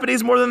the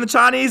Japanese more than the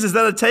Chinese? Is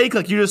that a take?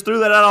 Like you just threw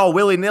that out all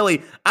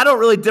willy-nilly. I don't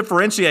really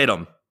differentiate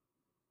them.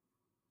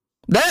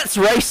 That's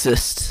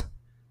racist.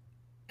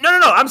 No.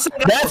 I'm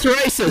saying that's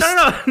racist.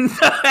 No,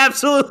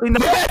 absolutely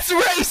not. That's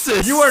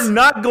racist. You are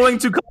not going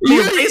to call me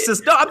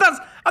racist. No,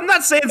 I'm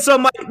not saying so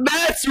much.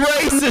 That's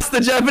racist. The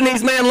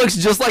Japanese man looks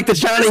just like the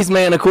Chinese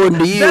man, according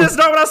to you. That is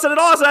not what I said at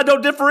all. I said I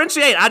don't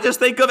differentiate. I just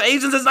think of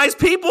Asians as nice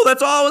people.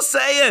 That's all I was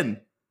saying.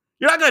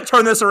 You're not going to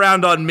turn this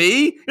around on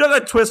me. You're not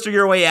going to twist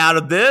your way out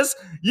of this.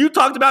 You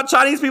talked about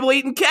Chinese people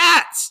eating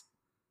cats.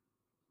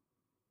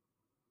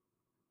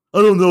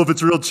 I don't know if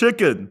it's real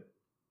chicken.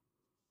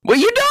 Well,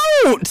 you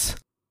don't.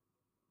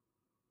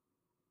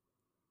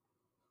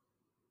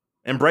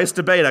 Embrace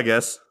debate, I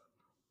guess.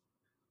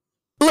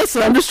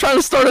 Listen, I'm just trying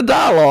to start a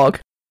dialogue.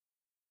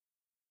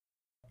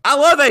 I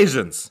love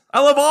Asians.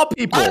 I love all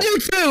people. I do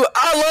too.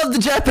 I love the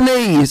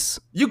Japanese.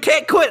 You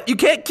can't quit. You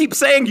can't keep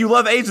saying you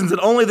love Asians and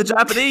only the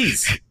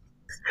Japanese.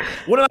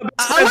 One of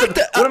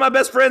my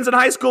best friends in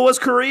high school was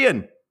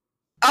Korean.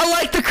 I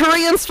like the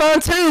Koreans fine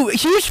too.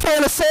 Huge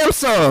fan of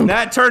Samsung.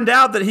 That turned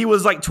out that he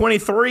was like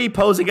 23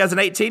 posing as an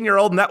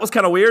 18-year-old, and that was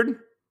kind of weird.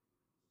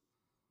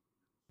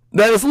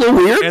 That is a little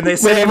weird. And they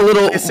sent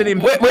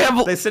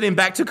him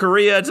back to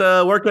Korea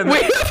to work in. We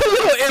have a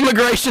little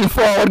immigration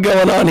fraud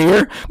going on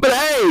here. But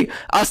hey,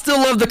 I still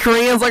love the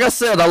Koreans. Like I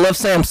said, I love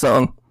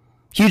Samsung.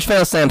 Huge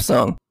fan of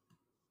Samsung.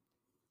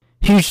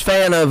 Huge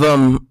fan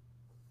of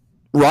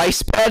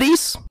rice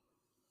patties.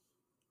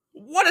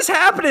 What is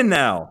happening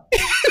now?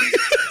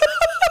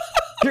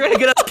 You're going to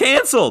get us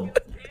canceled.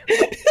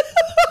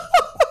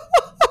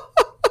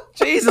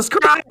 Jesus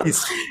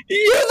Christ.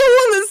 You're the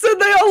one that said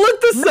they all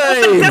look the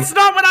same. That's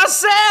not what I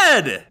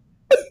said.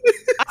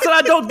 I said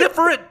I don't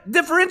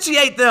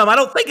differentiate them. I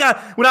don't think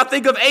when I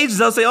think of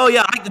Asians, I'll say, oh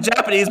yeah, I like the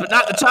Japanese, but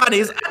not the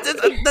Chinese.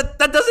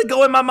 That doesn't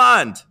go in my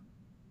mind.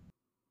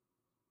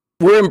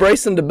 We're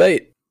embracing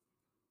debate.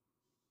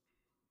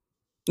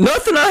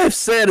 Nothing I have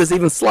said is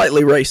even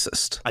slightly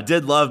racist. I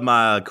did love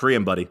my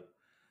Korean buddy.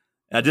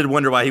 And I did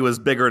wonder why he was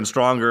bigger and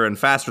stronger and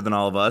faster than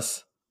all of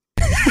us.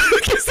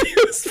 Because he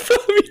was 5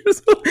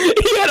 years old.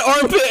 He had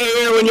armpit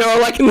hair when y'all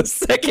were like in the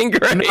second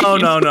grade.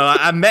 No.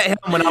 I met him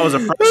when I was a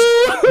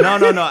freshman.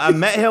 No. I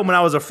met him when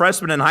I was a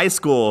freshman in high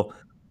school.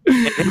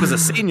 And he was a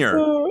senior.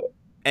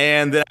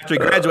 And then after he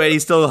graduated, he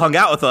still hung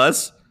out with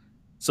us.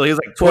 So he was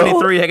like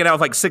 23, hanging out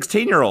with like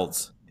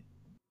 16-year-olds.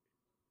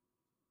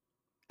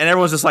 And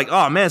everyone's just like,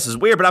 oh, man, this is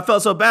weird. But I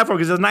felt so bad for him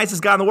because he's the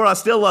nicest guy in the world. I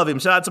still love him.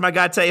 Shout out to my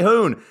guy, Tae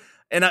Hoon.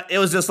 And it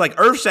was just like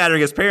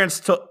earth-shattering. His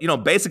parents,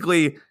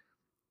 basically,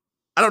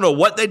 I don't know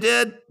what they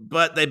did,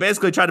 but they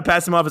basically tried to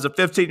pass him off as a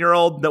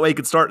 15-year-old. That way he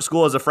could start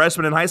school as a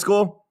freshman in high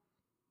school.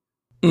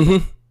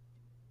 Mm-hmm.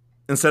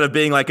 Instead of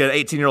being like an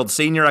 18-year-old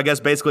senior, I guess,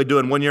 basically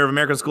doing 1 year of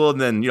American school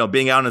and then,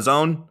 being out on his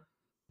own.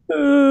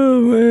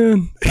 Oh,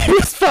 man. He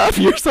was 5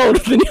 years older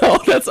than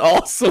y'all. That's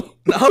awesome.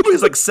 No,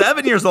 he's like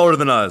 7 years older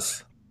than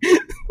us.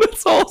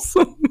 That's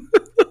awesome.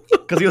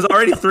 Because he was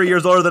already 3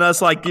 years older than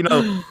us. Like,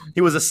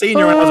 he was a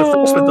senior when I was a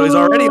freshman, so he's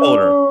already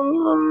older.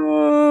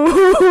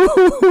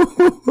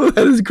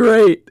 That is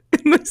great.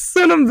 And they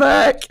sent him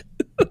back.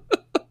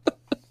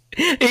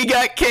 He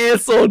got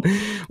canceled.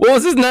 What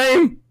was his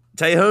name?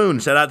 Tae Hoon.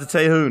 Shout out to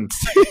Tae Hoon.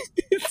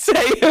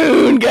 Tae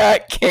Hoon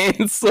got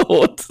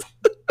canceled.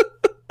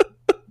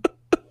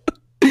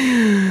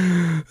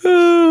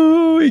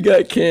 Oh, he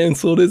got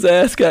canceled. His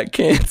ass got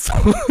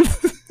canceled.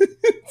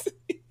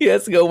 He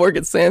has to go work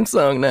at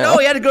Samsung now. No,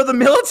 he had to go to the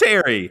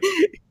military.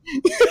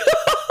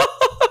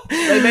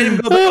 They made him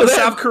go back to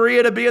South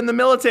Korea to be in the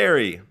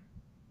military.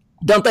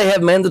 Don't they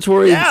have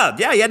mandatory? Yeah,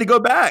 he had to go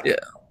back. Yeah.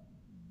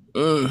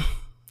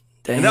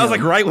 Damn. And that was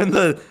like right when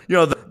the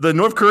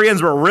North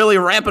Koreans were really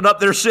ramping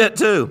up their shit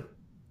too.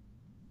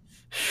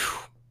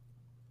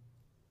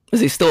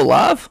 Is he still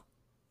alive?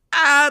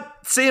 I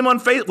see him on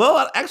Facebook.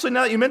 Well, actually,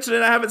 now that you mention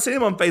it, I haven't seen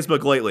him on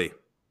Facebook lately.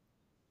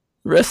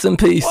 Rest in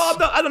peace. Well,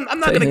 I'm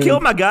not going to kill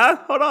my guy.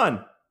 Hold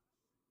on.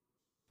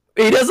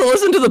 He doesn't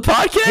listen to the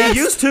podcast? He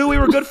used to. We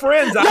were good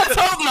friends. Let's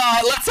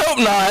hope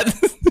not.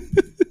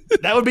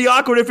 That would be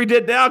awkward if he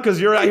did now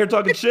because you're out here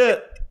talking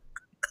shit.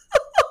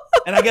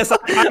 And I guess I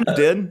kind of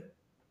did.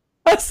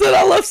 I said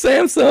I love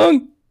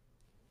Samsung.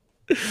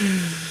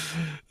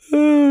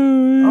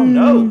 Oh,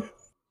 no.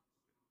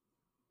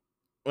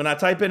 When I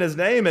type in his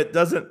name, it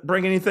doesn't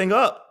bring anything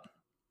up.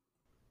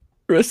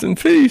 Rest in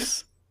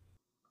peace.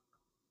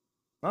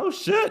 Oh,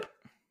 shit.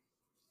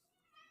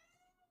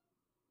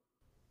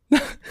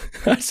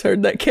 I just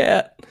heard that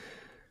cat.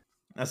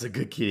 That's a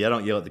good kitty. I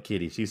don't yell at the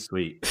kitty. She's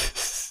sweet.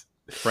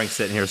 Frank's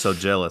sitting here so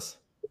jealous.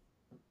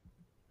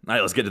 All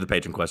right, let's get to the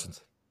patron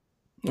questions.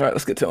 All right,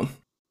 let's get to them.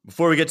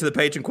 Before we get to the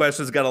patron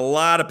questions, got a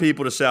lot of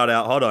people to shout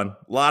out. Hold on. A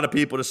lot of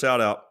people to shout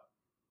out.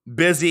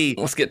 Busy.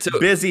 Let's get to it.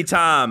 Busy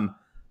time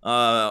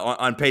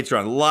on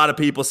Patreon. A lot of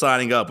people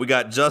signing up. We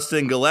got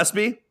Justin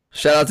Gillespie.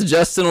 Shout out to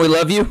Justin. We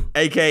love you.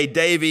 A.K.A.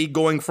 Davey,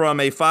 going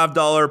from a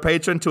 $5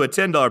 patron to a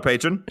 $10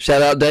 patron.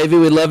 Shout out, Davey.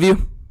 We love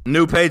you.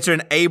 New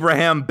patron,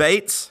 Abraham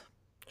Bates.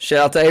 Shout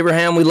out to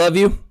Abraham. We love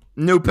you.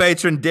 New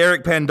patron,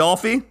 Derek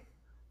Pandolfi.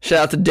 Shout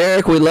out to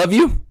Derek. We love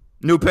you.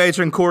 New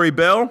patron, Corey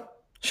Bell.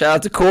 Shout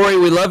out to Corey.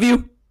 We love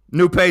you.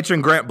 New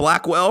patron, Grant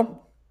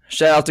Blackwell.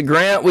 Shout out to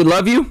Grant. We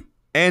love you.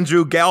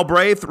 Andrew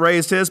Galbraith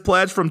raised his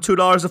pledge from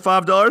 $2 to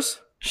 $5.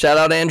 Shout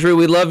out, Andrew.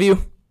 We love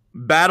you.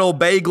 Battle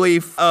Bagley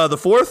the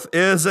fourth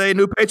is a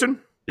new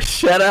patron.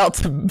 Shout out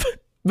to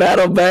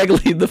Battle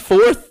Bagley the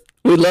fourth.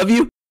 We love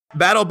you.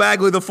 Battle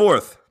Bagley the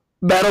fourth.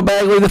 Battle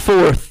Bagley the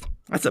fourth.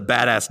 That's a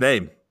badass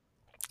name.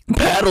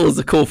 Battle is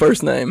a cool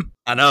first name.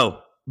 I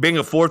know. Being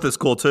a fourth is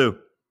cool too.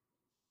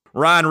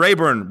 Ryan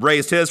Rayburn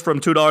raised his from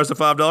 $2 to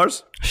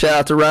 $5. Shout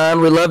out to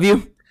Ryan. We love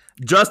you.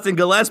 Justin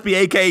Gillespie,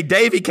 a.k.a.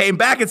 Davey, came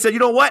back and said, you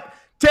know what?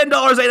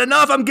 $10 ain't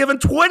enough. I'm giving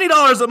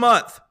 $20 a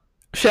month.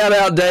 Shout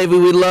out, Davey.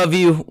 We love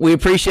you. We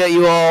appreciate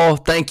you all.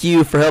 Thank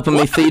you for helping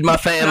me feed my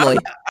family.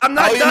 I'm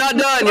not You're not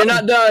done. You're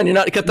not done. You're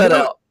not. Cut that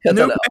out. Cut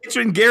New that out.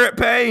 patron, Garrett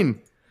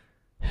Payne.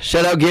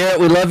 Shout out, Garrett.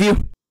 We love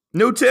you.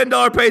 New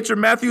 $10 patron,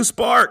 Matthew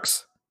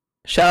Sparks.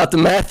 Shout out to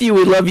Matthew.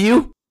 We love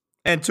you.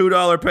 And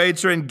 $2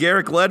 patron,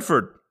 Garrick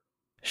Ledford.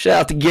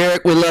 Shout out to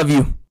Garrick. We love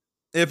you.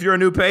 If you're a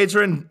new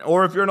patron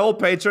or if you're an old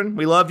patron,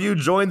 we love you.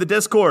 Join the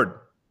Discord.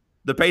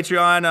 The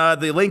Patreon,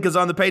 the link is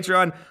on the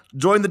Patreon.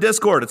 Join the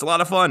Discord. It's a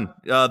lot of fun.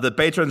 The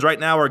patrons right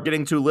now are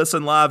getting to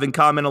listen live and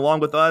comment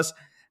along with us.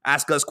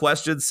 Ask us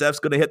questions. Seth's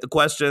going to hit the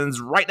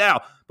questions right now.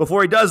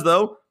 Before he does,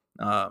 though,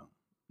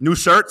 new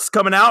shirts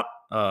coming out.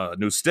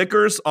 New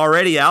stickers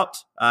already out.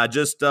 I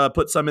just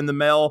put some in the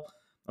mail.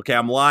 Okay,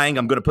 I'm lying.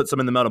 I'm going to put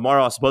some in the mail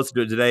tomorrow. I was supposed to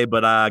do it today,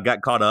 but I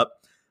got caught up.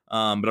 But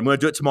I'm going to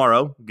do it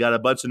tomorrow. Got a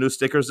bunch of new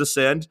stickers to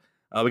send.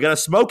 We got a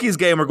Smokies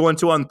game we're going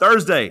to on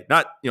Thursday.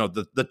 Not,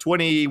 the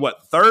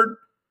 3rd?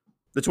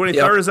 The 23rd,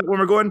 yep. Is that when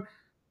we're going?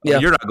 Yeah.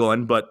 You're not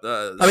going, but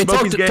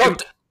Smokies game.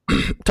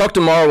 Talk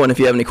tomorrow if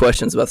you have any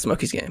questions about the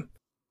Smokies game.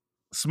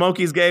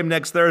 Smokies game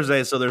next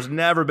Thursday, so there's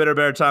never been a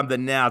better time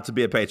than now to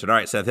be a patron. All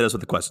right, Seth, hit us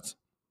with the questions.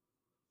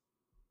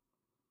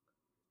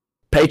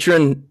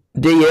 Patron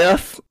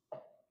DF,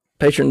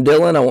 patron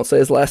Dylan, I won't say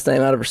his last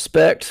name out of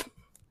respect.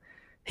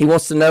 He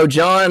wants to know,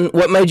 John,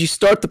 what made you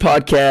start the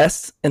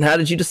podcast, and how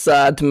did you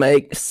decide to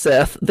make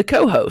Seth the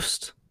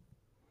co-host?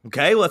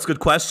 Okay, well, that's a good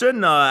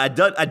question. I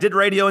did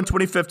radio in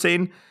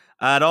 2015.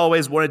 I'd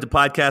always wanted to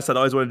podcast. I'd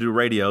always wanted to do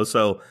radio.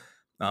 So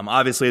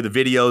obviously the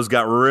videos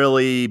got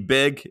really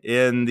big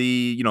in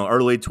the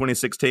early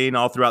 2016,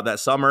 all throughout that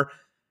summer.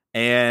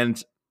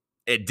 And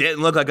it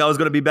didn't look like I was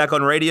going to be back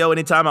on radio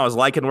anytime. I was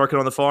liking working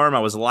on the farm. I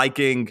was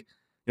liking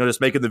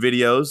just making the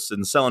videos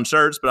and selling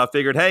shirts. But I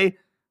figured, hey,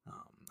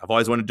 I've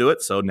always wanted to do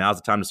it, so now's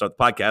the time to start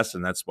the podcast,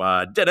 and that's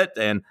why I did it.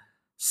 And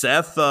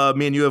Seth,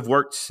 me and you have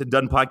worked and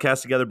done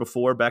podcasts together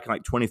before back in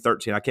like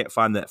 2013. I can't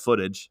find that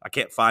footage. I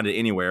can't find it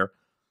anywhere.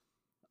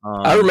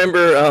 I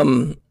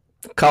remember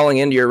calling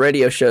into your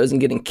radio shows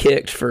and getting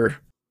kicked for.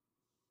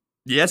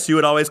 Yes, you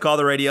would always call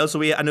the radio,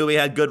 so I knew we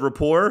had good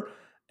rapport.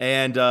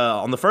 And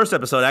on the first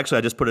episode, actually,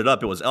 I just put it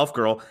up. It was Elf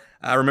Girl.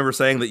 I remember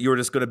saying that you were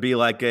just going to be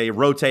like a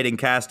rotating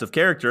cast of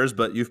characters,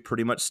 but you've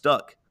pretty much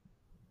stuck.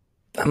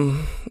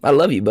 I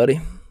love you, buddy.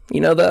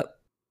 You know that?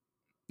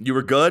 You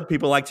were good.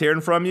 People liked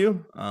hearing from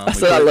you. I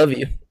said I love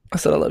you. I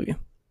said I love you.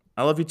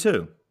 I love you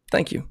too.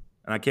 Thank you.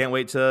 And I can't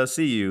wait to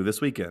see you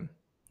this weekend.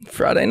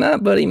 Friday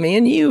night, buddy. Me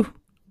and you.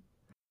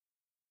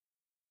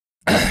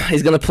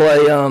 He's going to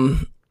play...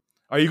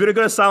 Are you going to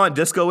go to Silent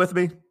Disco with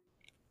me?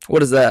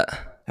 What is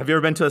that? Have you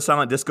ever been to a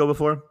Silent Disco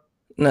before?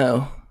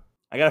 No.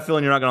 I got a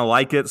feeling you're not going to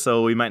like it,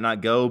 so we might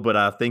not go, but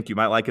I think you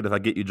might like it if I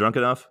get you drunk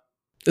enough.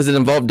 Does it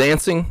involve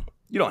dancing?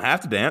 You don't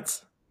have to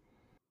dance.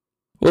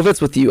 Well, if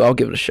it's with you, I'll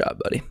give it a shot,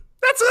 buddy.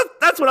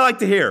 That's what I like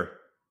to hear.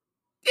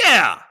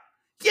 Yeah.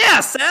 Yeah,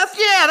 Seth.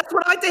 Yeah, that's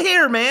what I like to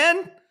hear,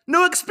 man.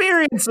 New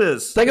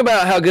experiences. Think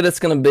about how good it's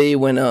going to be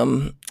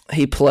when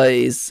he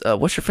plays,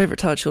 what's your favorite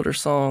Todd Childers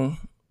song?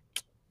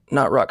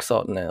 Not Rock,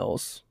 Salt, and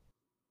Nails.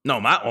 No,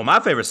 my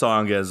favorite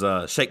song is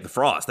Shake the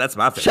Frost. That's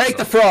my favorite Shake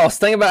the Frost.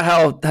 Think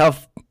about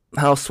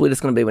how sweet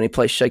it's going to be when he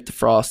plays Shake the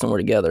Frost and we're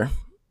together.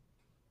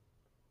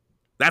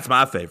 That's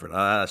my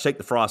favorite. Shake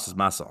the Frost is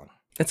my song.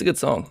 It's a good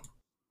song.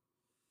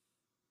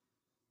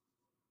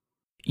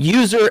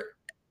 User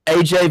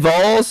AJ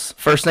Vols,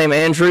 first name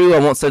Andrew. I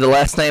won't say the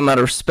last name out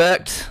of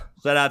respect.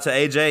 Shout out to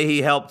AJ.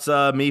 He helped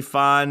me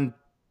find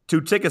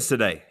 2 tickets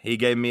today. He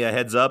gave me a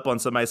heads up on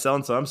somebody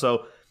selling some.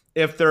 So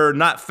if they're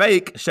not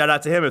fake, shout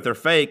out to him. If they're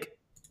fake,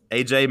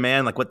 AJ,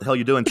 man, like what the hell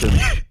you doing to me?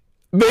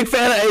 Big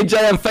fan of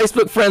AJ. I'm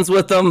Facebook friends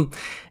with him.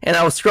 And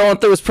I was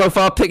scrolling through his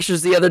profile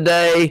pictures the other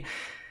day.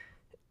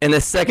 And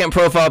the second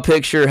profile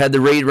picture had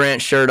the Reed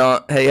Ranch shirt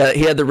on. Hey,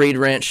 he had the Reed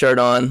Ranch shirt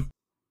on.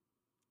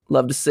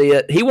 Love to see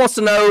it. He wants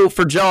to know,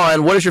 for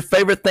John, what is your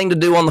favorite thing to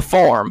do on the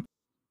farm?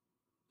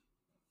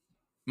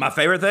 My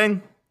favorite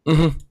thing?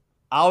 Mm-hmm.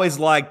 I always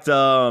liked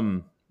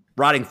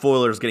riding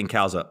foilers, getting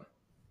cows up.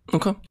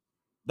 Okay.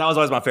 That was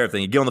always my favorite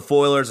thing. You get on the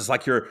foilers. It's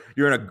like you're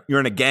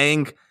in a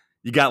gang.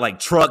 You got like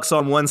trucks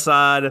on one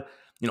side.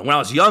 When I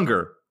was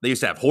younger, they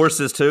used to have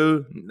horses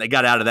too. They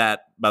got out of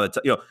that by the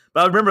time,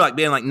 But I remember like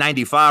being like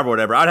 95 or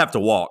whatever. I'd have to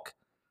walk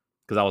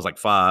because I was like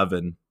 5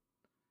 and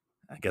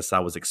I guess I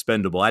was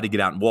expendable. I had to get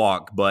out and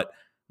walk, but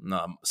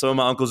some of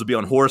my uncles would be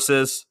on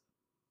horses.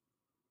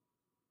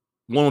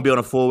 One would be on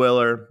a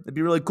four-wheeler. It'd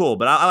be really cool,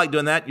 but I like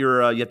doing that. You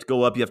have to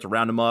go up. You have to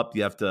round them up.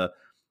 You have to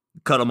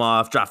cut them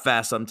off, drive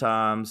fast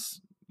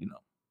sometimes.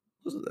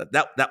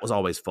 That was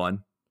always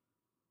fun.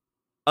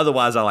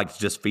 Otherwise, I liked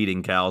just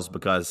feeding cows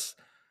because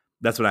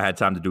that's when I had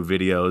time to do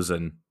videos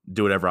and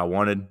do whatever I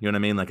wanted. You know what I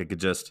mean? Like I could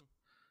just,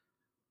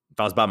 if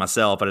I was by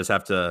myself, I just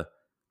have to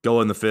go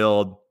in the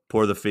field,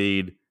 pour the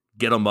feed,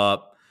 get them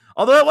up.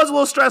 Although it was a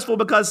little stressful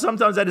because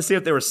sometimes I had to see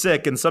if they were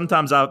sick, and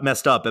sometimes I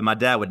messed up, and my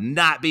dad would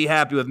not be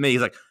happy with me.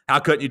 He's like, why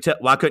couldn't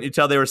you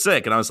tell they were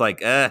sick? And I was like,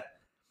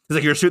 He's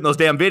like, you were shooting those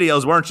damn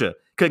videos, weren't you?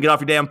 Couldn't get off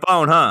your damn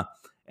phone, huh?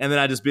 And then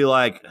I'd just be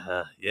like,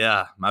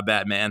 yeah, my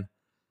bad, man.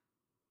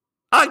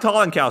 I liked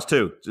hauling cows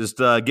too. Just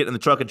getting in the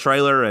truck and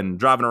trailer and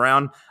driving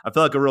around. I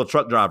felt like a real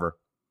truck driver.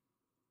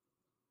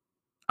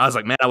 I was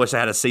like, man, I wish I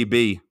had a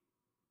CB.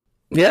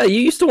 Yeah,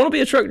 you used to want to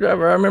be a truck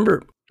driver. I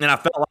remember. And I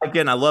felt like it,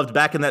 and I loved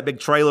backing that big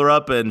trailer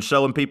up and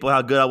showing people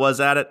how good I was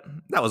at it.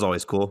 That was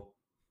always cool.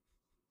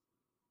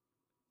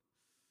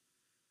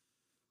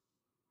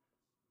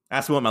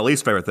 Ask me what my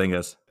least favorite thing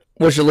is.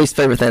 What's your least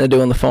favorite thing to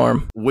do on the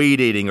farm?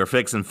 Weed eating or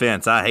fixing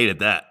fence. I hated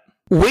that.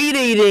 Weed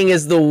eating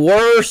is the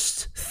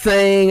worst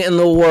thing in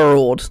the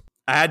world.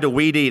 I had to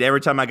weed eat every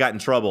time I got in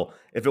trouble.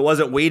 If it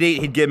wasn't weed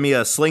eat, he'd give me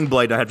a sling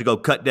blade and I'd have to go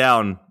cut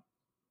down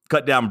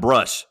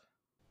brush.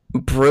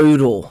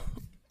 Brutal.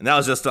 And that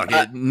was just like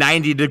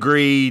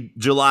 90-degree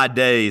July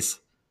days.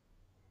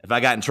 If I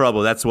got in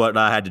trouble, that's what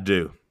I had to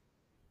do.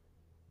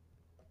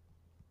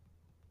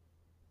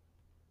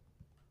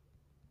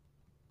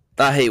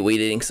 I hate weed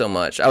eating so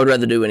much. I would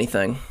rather do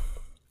anything.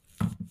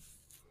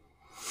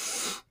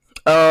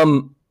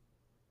 And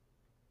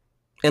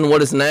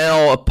what is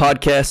now a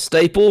podcast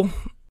staple,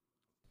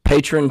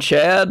 patron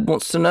Chad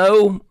wants to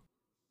know,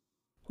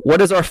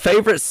 what is our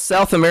favorite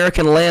South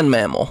American land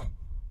mammal?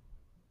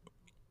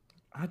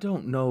 I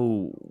don't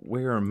know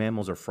where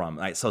mammals are from.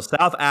 All right, so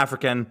South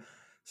American.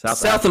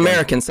 South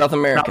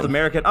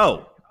American.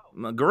 Oh,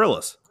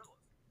 gorillas.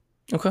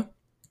 Okay.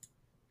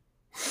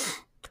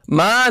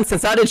 Mine,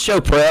 since I did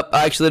show prep,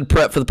 I actually did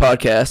prep for the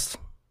podcast.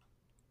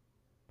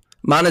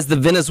 Mine is the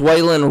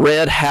Venezuelan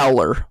red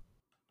howler.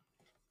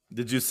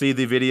 Did you see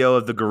the video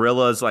of the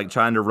gorillas like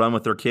trying to run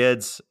with their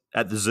kids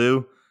at the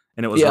zoo,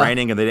 and it was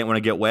raining and they didn't want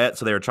to get wet,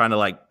 so they were trying to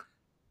like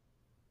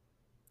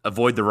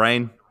avoid the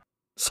rain?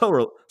 So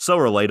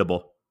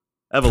relatable.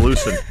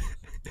 Evolution.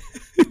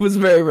 It was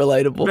very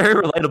relatable.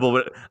 Very relatable,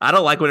 but I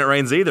don't like When It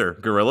Rains either,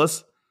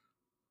 Gorillas.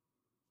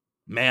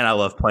 Man, I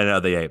love Planet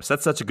of the Apes.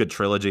 That's such a good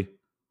trilogy.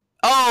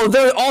 Oh,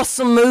 they're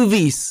awesome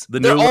movies. The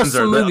they're new ones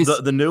are movies.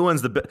 the new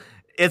ones.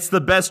 It's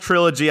the best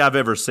trilogy I've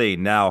ever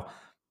seen. Now,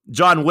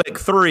 John Wick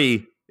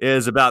 3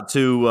 is about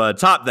to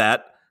top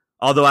that.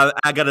 Although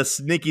I got a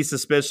sneaky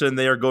suspicion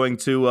they are going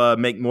to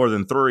make more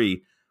than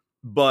 3.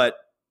 But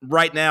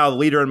right now, the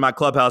leader in my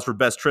clubhouse for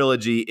best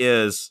trilogy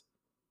is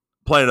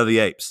Planet of the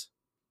Apes.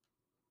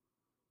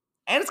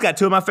 And it's got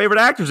 2 of my favorite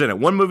actors in it.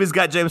 One movie's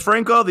got James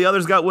Franco. The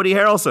other's got Woody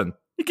Harrelson.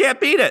 You can't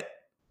beat it.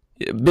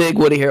 Yeah, big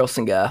Woody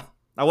Harrelson guy.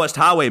 I watched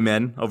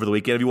Highwaymen over the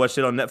weekend. Have you watched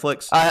it on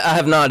Netflix? I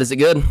have not. Is it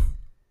good?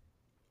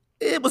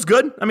 It was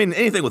good. I mean,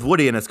 anything with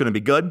Woody in it's going to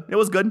be good. It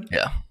was good.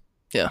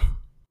 Yeah.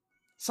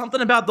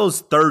 Something about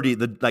those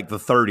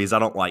 30s I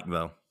don't like,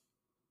 though.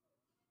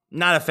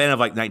 Not a fan of,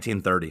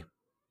 1930.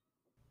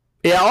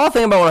 Yeah, all I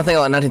think about when I think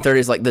about 1930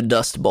 is, the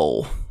Dust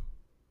Bowl.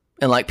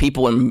 And,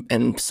 people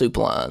in soup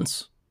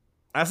lines.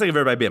 I think of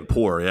everybody being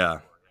poor,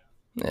 yeah.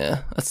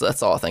 Yeah,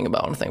 that's all I think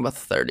about when I think about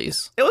the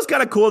 30s. It was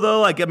kind of cool,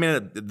 though.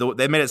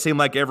 They made it seem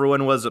like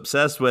everyone was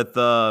obsessed with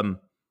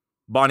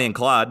Bonnie and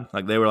Clyde.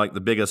 They were, the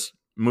biggest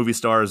movie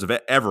stars of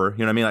ever.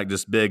 You know what I mean?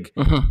 Just big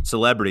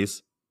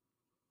celebrities.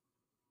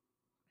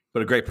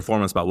 But a great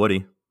performance by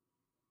Woody,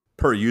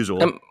 per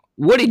usual.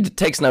 Woody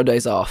takes no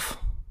days off.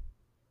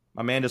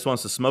 My man just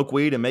wants to smoke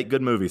weed and make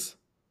good movies.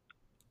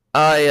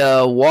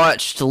 I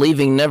watched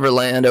Leaving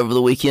Neverland over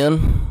the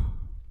weekend.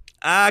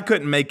 I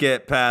couldn't make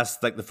it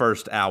past, the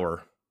first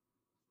hour.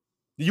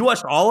 You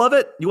watched all of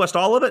it?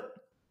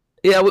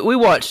 Yeah, we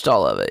watched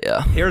all of it,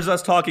 yeah. Here's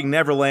us talking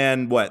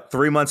Neverland,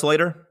 3 months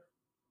later?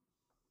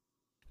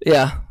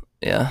 Yeah.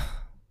 I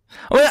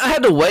mean, I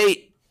had to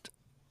wait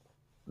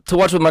to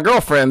watch with my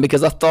girlfriend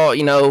because I thought,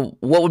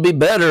 what would be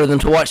better than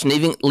to watch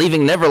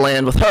Leaving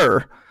Neverland with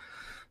her.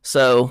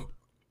 So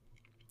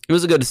it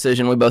was a good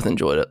decision. We both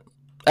enjoyed it.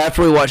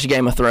 After we watched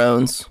Game of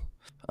Thrones,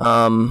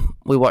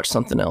 we watched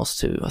something else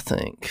too, I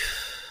think.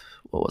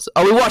 What was it?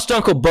 Oh, we watched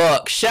Uncle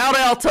Buck. Shout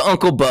out to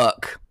Uncle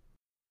Buck.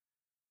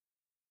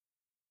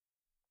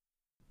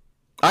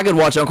 I could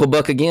watch Uncle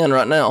Buck again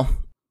right now.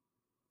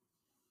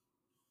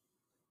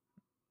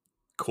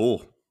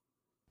 Cool.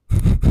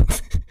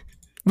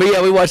 But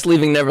yeah, we watched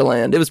Leaving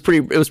Neverland. It was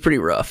pretty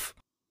rough.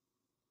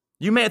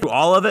 You made it through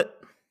all of it?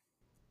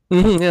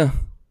 Yeah.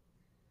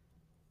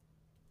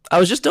 I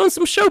was just doing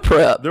some show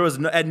prep. There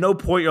was at no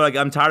point you're like,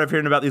 I'm tired of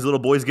hearing about these little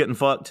boys getting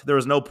fucked. There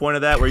was no point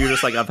of that where you're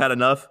just like, I've had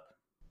enough.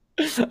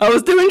 I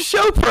was doing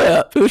show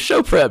prep. It was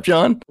show prep,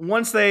 John.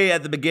 Once they,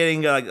 at the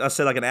beginning, I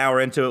said an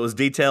hour into it, was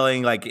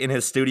detailing in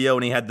his studio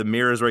and he had the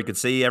mirrors where he could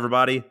see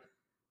everybody.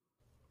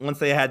 Once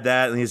they had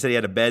that, and he said he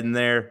had a bed in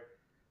there,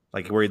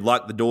 where he'd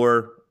lock the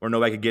door where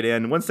nobody could get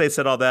in. Once they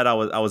said all that, I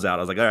was out.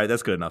 I was like, all right,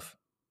 that's good enough.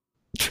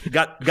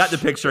 Got the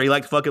picture. He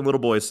liked fucking little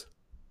boys.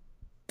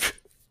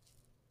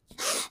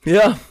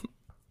 Yeah.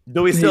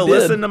 Do we still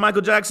listen to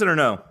Michael Jackson or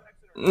no?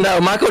 No,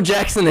 Michael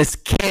Jackson is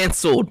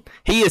canceled.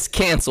 He is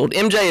canceled.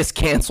 MJ is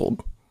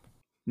canceled.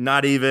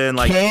 Not even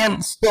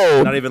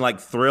canceled. Not even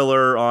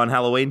Thriller on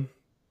Halloween?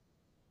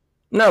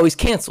 No, he's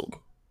canceled.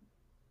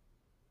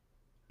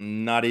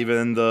 Not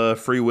even the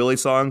Free Willy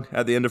song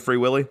at the end of Free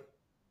Willy?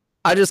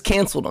 I just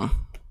canceled him.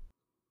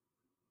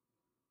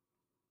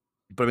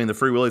 But I mean, the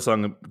Free Willy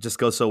song just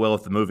goes so well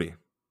with the movie.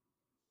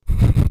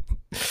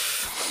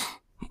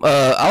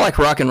 I like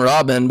Rockin'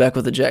 Robin back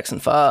with the Jackson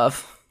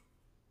 5.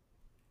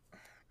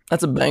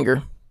 That's a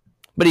banger.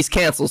 But he's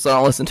canceled, so I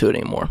don't listen to it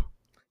anymore.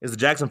 Is the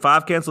Jackson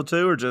 5 canceled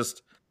too, or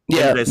just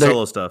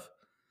solo stuff?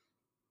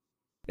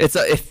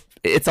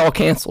 It's all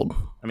canceled.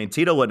 I mean,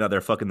 Tito wasn't out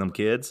there fucking them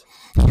kids.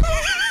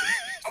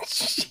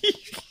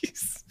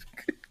 Jeez.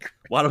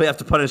 Why do we have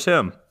to punish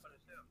him?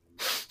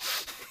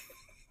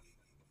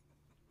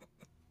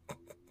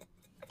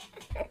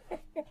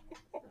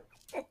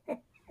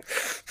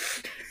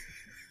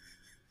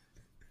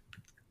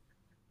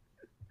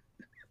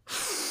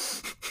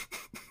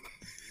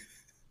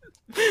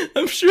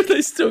 I'm sure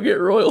they still get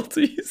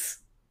royalties.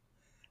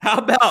 How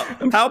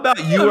about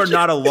You Are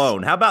Not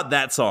Alone? How about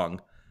that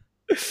song?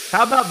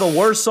 How about the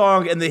worst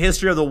song in the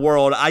history of the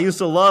world? I used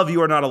to love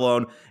You Are Not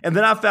Alone, and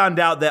then I found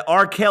out that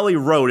R. Kelly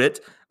wrote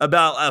it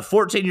about a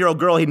 14-year-old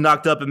girl he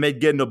knocked up and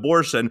made get an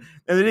abortion,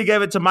 and then he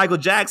gave it to Michael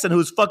Jackson,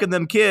 who's fucking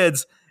them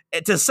kids,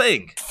 to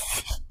sing.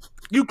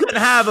 You couldn't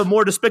have a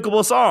more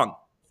despicable song.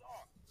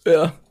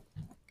 Yeah.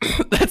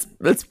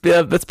 That's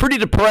pretty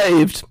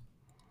depraved.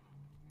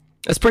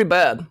 That's pretty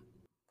bad.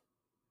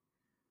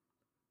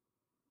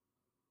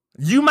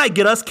 You might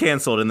get us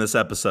canceled in this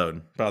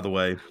episode, by the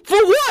way. For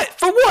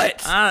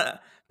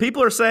what?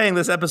 People are saying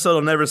this episode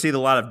will never see the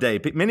light of day.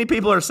 Many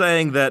people are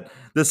saying that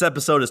this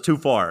episode is too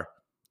far,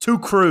 too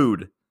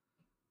crude.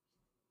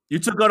 You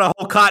took on a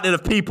whole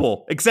continent of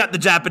people, except the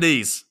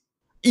Japanese.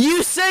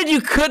 You said you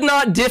could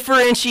not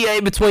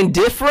differentiate between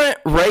different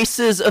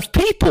races of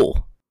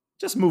people.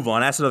 Just move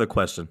on. Ask another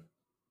question.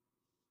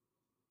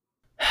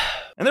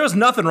 And there was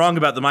nothing wrong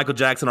about the Michael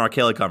Jackson R.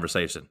 Kelly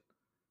conversation.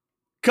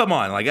 Come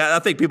on, like I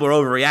think people are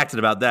overreacting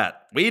about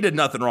that. We did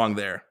nothing wrong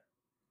there.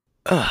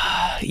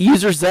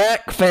 User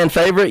Zach, fan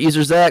favorite.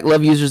 User Zach,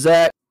 love User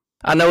Zach.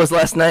 I know his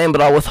last name, but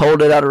I'll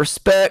withhold it out of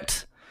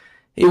respect.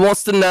 He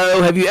wants to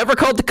know, have you ever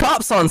called the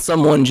cops on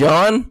someone,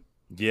 John?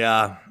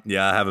 Yeah, I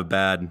have a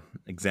bad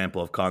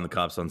example of calling the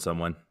cops on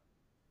someone.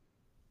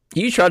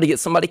 You tried to get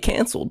somebody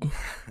canceled.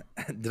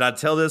 Did I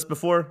tell this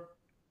before?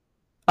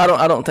 I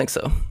don't think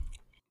so.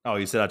 Oh,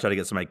 you said I tried to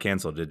get somebody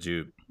canceled. Did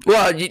you?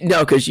 Well, no,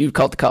 because you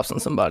called the cops on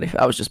somebody.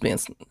 I was just being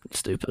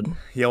stupid.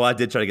 Yeah, well, I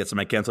did try to get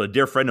somebody canceled. A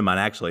dear friend of mine,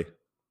 actually.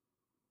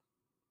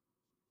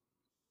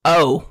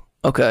 Oh,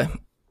 okay.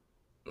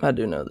 I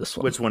do know this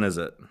one. Which one is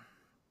it?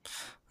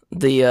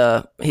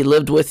 He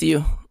lived with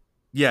you?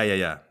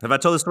 Yeah. Have I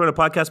told this story on a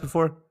podcast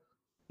before?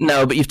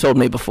 No, but you've told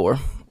me before.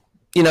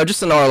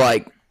 Just in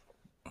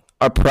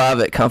our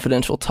private,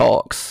 confidential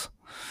talks.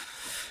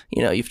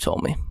 You've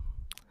told me.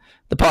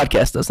 The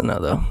podcast doesn't know,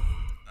 though.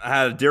 I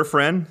had a dear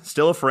friend,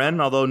 still a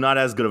friend, although not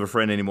as good of a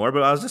friend anymore,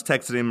 but I was just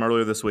texting him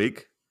earlier this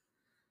week.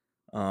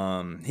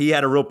 He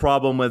had a real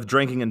problem with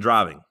drinking and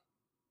driving.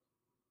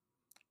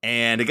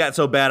 And it got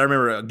so bad, I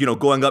remember,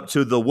 going up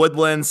to the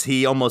Woodlands,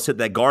 he almost hit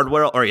that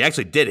guardrail, or he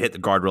actually did hit the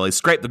guardrail. He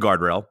scraped the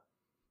guardrail.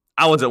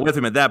 I wasn't with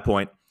him at that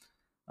point.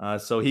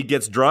 So he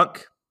gets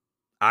drunk.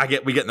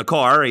 We get in the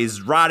car.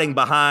 He's riding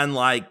behind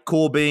like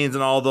Cool Beans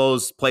and all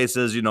those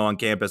places, on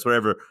campus,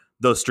 whatever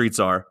those streets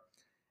are.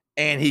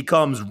 And he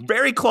comes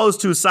very close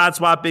to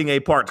sideswiping a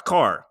parked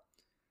car.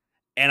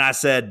 And I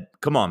said,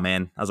 come on,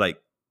 man. I was like,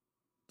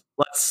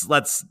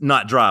 let's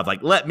not drive.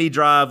 Like, let me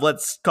drive.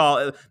 Let's call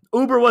it.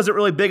 Uber wasn't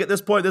really big at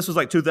this point. This was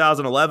like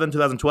 2011,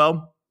 2012.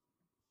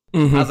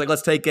 Mm-hmm. I was like,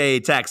 let's take a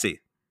taxi.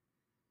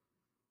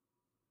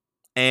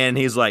 And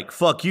he's like,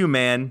 fuck you,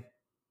 man.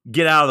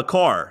 Get out of the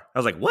car. I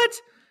was like, what?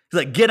 He's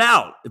like, get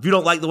out. If you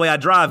don't like the way I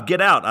drive,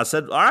 get out. I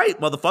said, all right,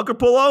 motherfucker,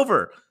 pull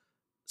over.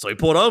 So he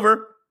pulled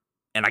over,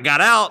 and I got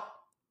out,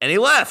 and he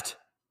left.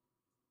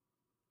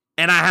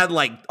 And I had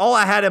all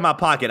I had in my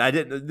pocket. I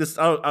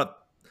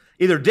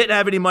either didn't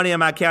have any money in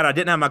my account, I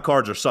didn't have my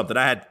cards or something.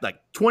 I had like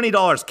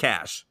 $20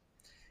 cash.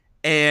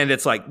 And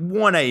it's like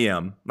 1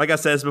 a.m. Like I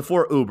said, it's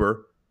before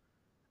Uber.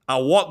 I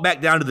walk back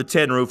down to the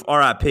tin roof,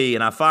 RIP,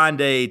 and I find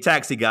a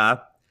taxi guy.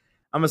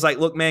 I'm just like,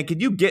 look, man, could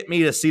you get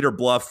me to Cedar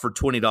Bluff for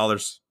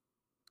 $20?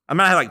 I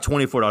might have like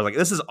 $24. Like,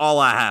 this is all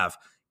I have.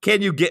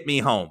 Can you get me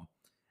home?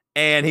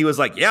 And he was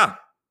like, yeah.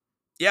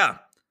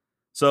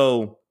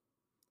 So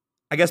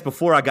I guess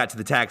before I got to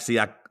the taxi,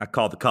 I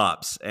called the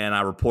cops, and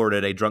I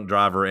reported a drunk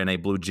driver in a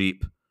blue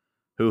Jeep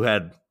who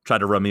had tried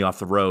to run me off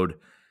the road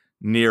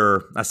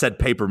near, I said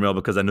Paper Mill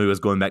because I knew he was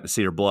going back to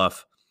Cedar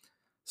Bluff.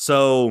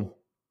 So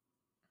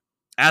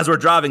as we're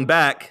driving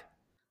back,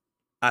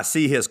 I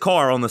see his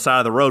car on the side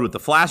of the road with the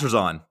flashers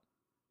on,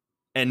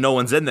 and no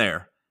one's in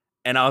there.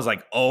 And I was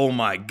like, oh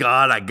my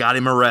God, I got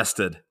him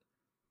arrested.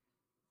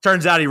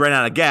 Turns out he ran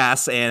out of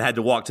gas and had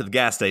to walk to the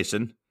gas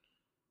station.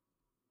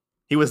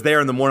 He was there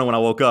in the morning when I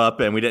woke up,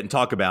 and we didn't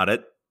talk about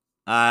it.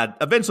 I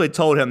eventually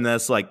told him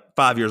this like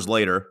 5 years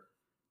later.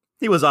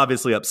 He was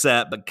obviously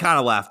upset, but kind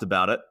of laughed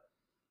about it.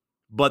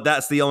 But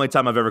that's the only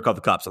time I've ever called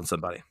the cops on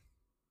somebody.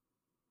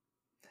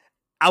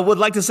 I would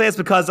like to say it's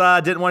because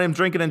I didn't want him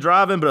drinking and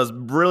driving, but it was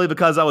really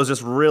because I was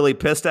just really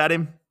pissed at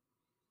him.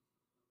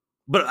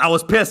 But I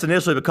was pissed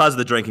initially because of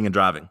the drinking and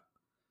driving.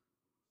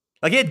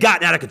 Like, it had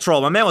gotten out of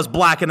control. My man was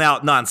blacking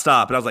out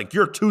nonstop, and I was like,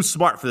 you're too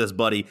smart for this,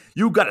 buddy.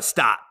 You got to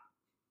stop.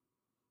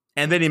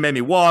 And then he made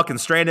me walk and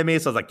stranded me,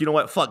 so I was like, you know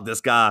what? Fuck this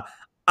guy.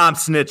 I'm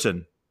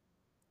snitching.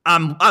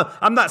 I'm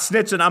not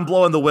snitching. I'm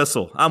blowing the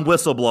whistle. I'm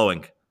whistle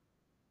blowing.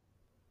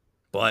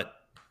 But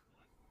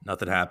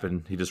nothing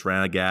happened. He just ran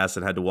out of gas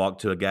and had to walk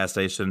to a gas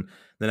station.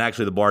 Then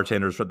actually the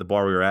bartenders at the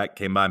bar we were at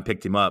came by and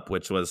picked him up,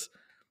 which was,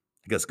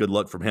 I guess, good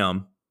luck from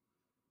him.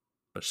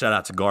 But shout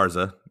out to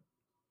Garza.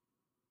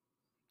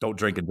 Don't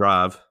drink and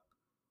drive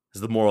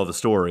is the moral of the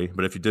story.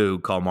 But if you do,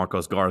 call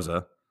Marcos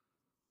Garza.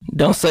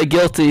 Don't say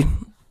guilty.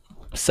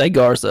 Say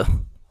Garza.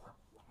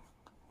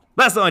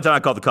 That's the only time I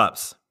called the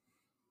cops.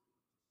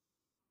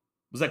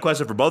 Was that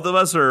question for both of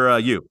us or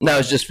you? No,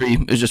 it's just for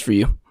you. It's just for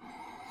you.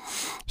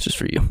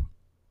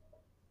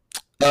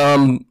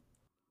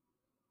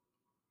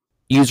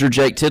 User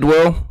Jake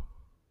Tidwell.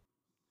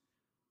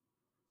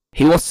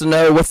 He wants to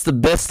know what's the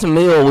best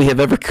meal we have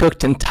ever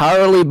cooked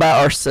entirely by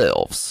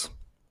ourselves.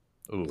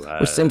 Ooh,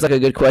 which seems like a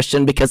good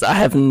question because I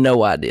have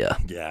no idea.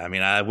 Yeah, I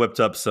mean, I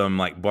whipped up some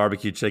like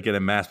barbecue chicken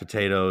and mashed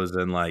potatoes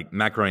and like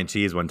macaroni and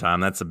cheese one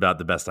time. That's about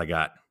the best I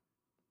got.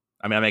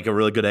 I mean, I make a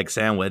really good egg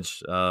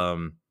sandwich,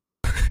 but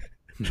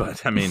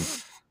I mean,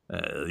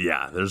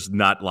 yeah, there's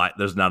not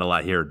a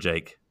lot here,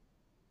 Jake.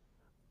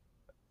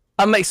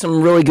 I make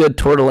some really good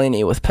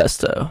tortellini with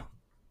pesto.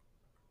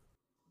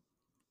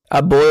 I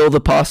boil the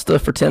pasta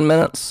for 10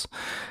 minutes,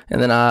 and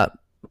then I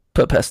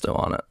put pesto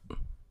on it,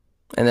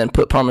 and then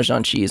put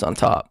Parmesan cheese on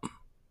top.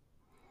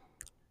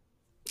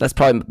 That's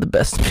probably the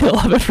best meal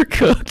I've ever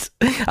cooked.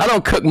 I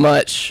don't cook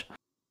much.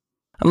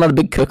 I'm not a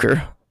big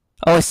cooker.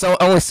 Only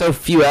so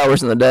few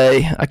hours in the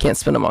day. I can't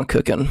spend them on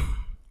cooking.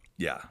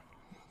 Yeah,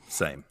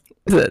 same.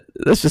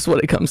 That's just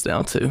what it comes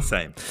down to.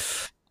 Same.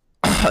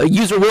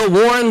 User Will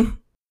Warren,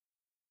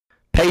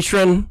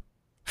 patron,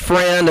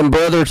 friend, and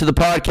brother to the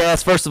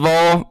podcast. First of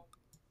all,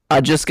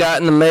 I just got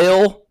in the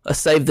mail a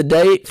save the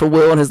date for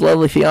Will and his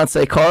lovely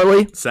fiancee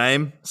Carly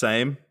Same.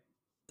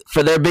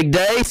 for their big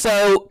day.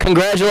 So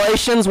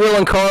congratulations, Will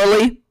and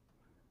Carly.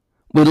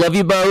 We love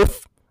you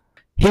both.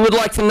 He would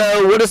like to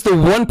know, what is the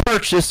one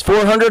purchase,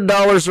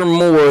 $400 or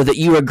more, that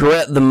you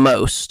regret the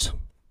most?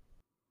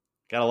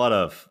 Got a lot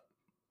of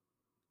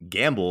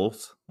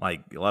gambles,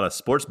 like a lot of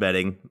sports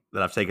betting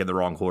that I've taken the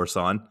wrong horse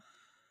on.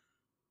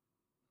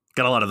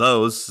 Got a lot of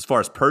those. As far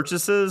as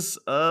purchases,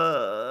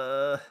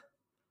 over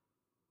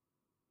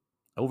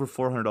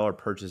 $400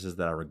 purchases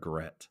that I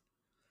regret.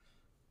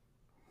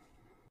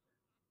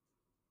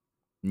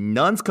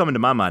 None's coming to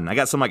my mind. I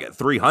got some like at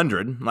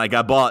 $300. Like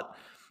I bought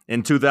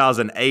in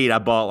 2008, I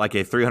bought like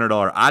a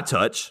 $300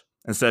 iTouch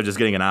instead of just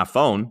getting an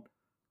iPhone.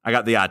 I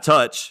got the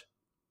iTouch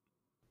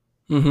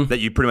that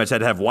you pretty much had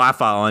to have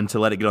Wi-Fi on to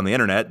let it get on the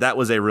internet. That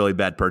was a really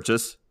bad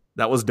purchase.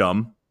 That was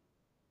dumb,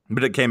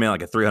 but it came in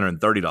like at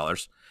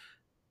 $330.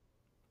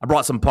 I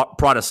brought some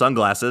Prada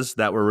sunglasses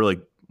that were really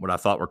what I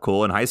thought were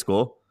cool in high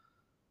school.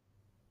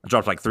 I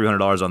dropped like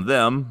 $300 on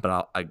them,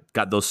 but I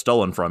got those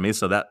stolen from me,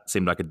 so that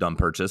seemed like a dumb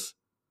purchase.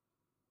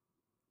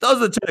 Those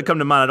are the two that come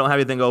to mind. I don't have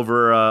anything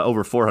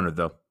over 400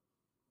 though.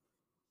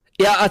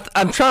 Yeah,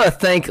 I'm trying to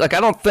think. Like,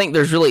 I don't think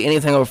there's really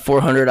anything over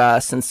 400 I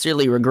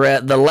sincerely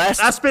regret.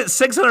 I spent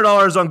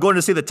 $600 on going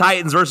to see the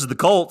Titans versus the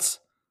Colts.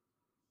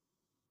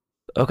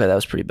 Okay, that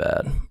was pretty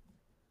bad.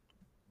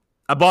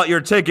 I bought your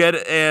ticket,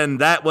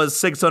 and that was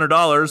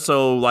 $600.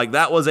 So, like,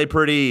 that was a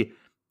pretty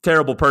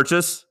terrible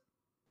purchase.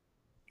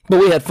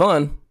 But we had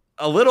fun.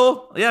 A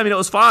little, yeah. I mean, it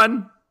was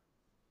fun.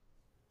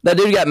 That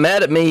dude got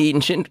mad at me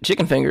eating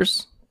chicken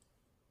fingers.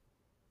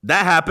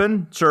 That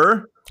happened,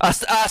 sure. I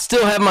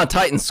still have my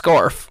Titan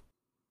scarf.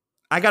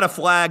 I got a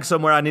flag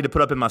somewhere I need to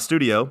put up in my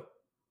studio.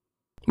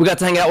 We got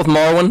to hang out with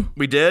Marwin.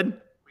 We did.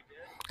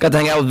 Got to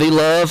hang out with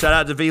V-Love. Shout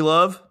out to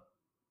V-Love.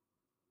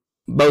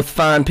 Both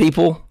fine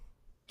people.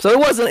 So it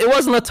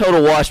wasn't a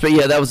total wash, but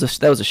yeah, that was a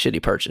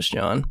shitty purchase,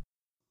 John.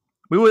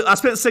 I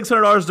spent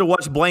 $600 to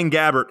watch Blaine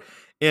Gabbert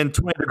in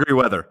 20-degree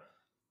weather.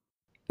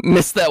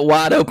 Missed that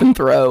wide open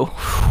throw.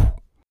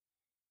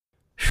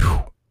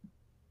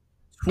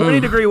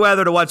 20-degree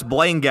weather to watch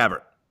Blaine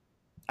Gabbert.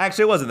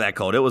 Actually, it wasn't that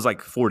cold. It was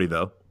like 40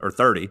 though, or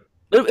 30.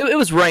 It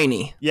was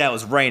rainy. Yeah, it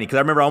was rainy because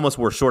I remember I almost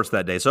wore shorts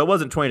that day, so it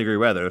wasn't 20-degree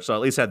weather. So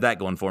at least had that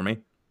going for me.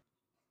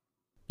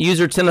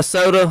 User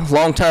Minnesota,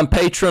 longtime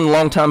patron,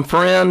 longtime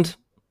friend.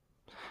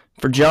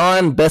 For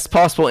John, best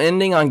possible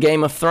ending on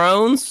Game of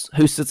Thrones.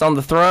 Who sits on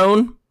the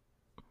throne?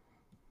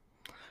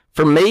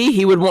 For me,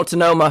 he would want to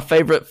know my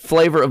favorite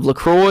flavor of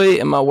LaCroix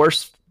and my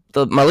least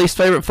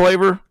favorite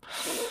flavor.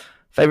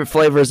 Favorite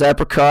flavor is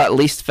apricot.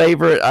 Least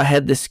favorite, I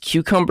had this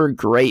cucumber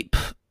grape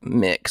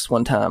mix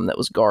one time that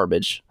was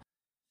garbage.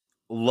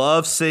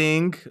 Love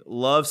seeing,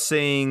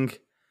 first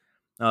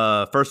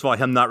of all,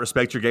 him not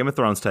respect your Game of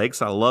Thrones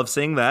takes. I love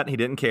seeing that. He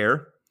didn't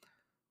care.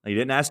 He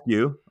didn't ask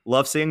you.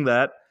 Love seeing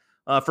that.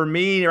 For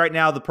me right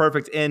now, the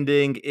perfect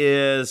ending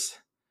is,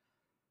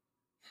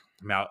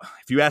 now,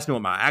 if you ask me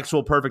what my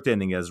actual perfect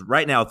ending is,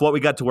 right now, with what we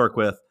got to work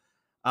with,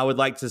 I'd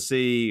like to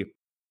see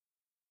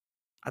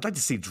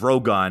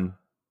Drogon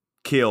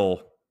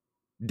kill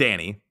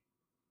Dany.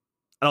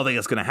 I don't think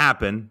it's going to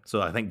happen, so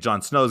I think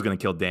Jon Snow is going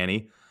to kill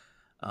Dany.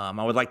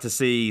 I would like to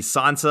see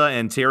Sansa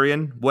and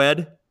Tyrion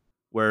wed,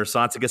 where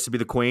Sansa gets to be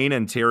the queen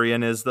and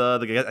Tyrion is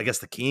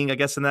the king, in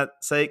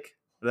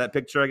that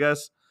picture, I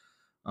guess.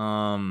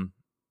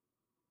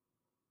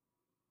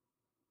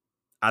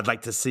 I'd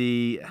like to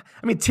see,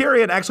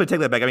 Tyrion, actually take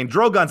that back.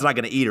 Drogon's not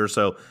going to eat her,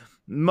 so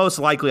most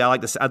likely I'd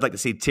like to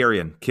see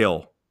Tyrion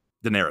kill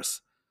Daenerys.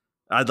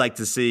 I'd like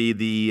to see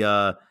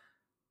another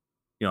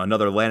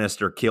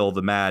Lannister kill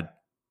the Mad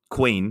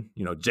Queen.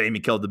 Jaime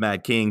killed the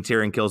Mad King.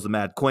 Tyrion kills the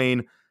Mad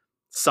Queen.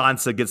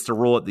 Sansa gets to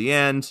rule at the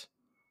end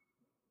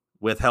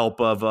with help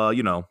of,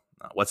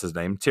 what's his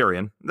name?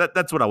 Tyrion.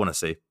 That's what I want to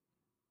see.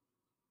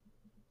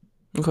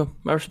 Okay,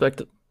 I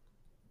respect it.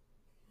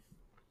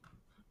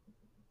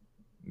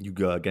 You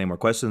got any more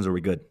questions, or are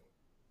we good?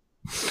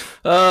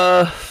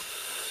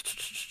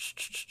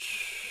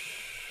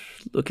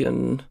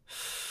 Looking.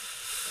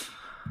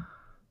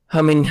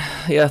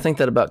 I think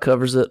that about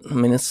covers it.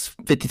 It's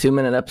a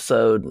 52-minute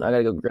episode. I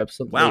gotta go grab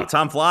something. Wow,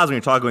 time flies when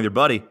you're talking with your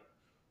buddy.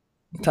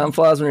 Time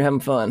flies when you're having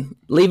fun.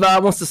 Levi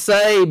wants to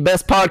say,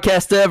 best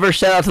podcast ever.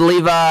 Shout out to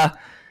Levi.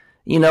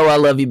 You know I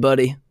love you,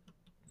 buddy.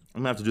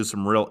 I'm gonna have to do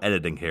some real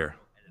editing here.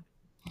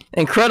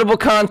 Incredible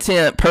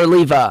content per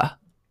Levi. I'm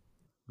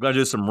gonna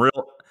do some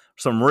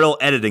real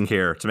editing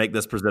here to make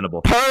this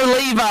presentable. Per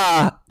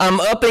Levi, I'm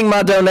upping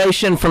my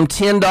donation from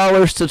 $10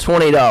 to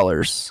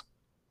 $20.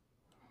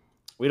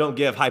 We don't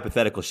give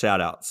hypothetical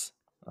shout-outs.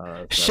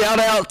 Shout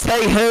out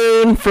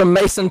Taehoon from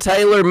Mason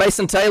Taylor.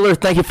 Mason Taylor,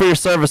 thank you for your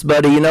service,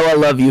 buddy. You know I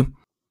love you.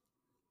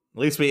 At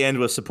least we end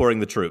with supporting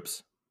the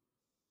troops.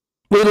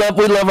 We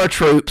love our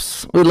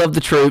troops. We love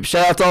the troops.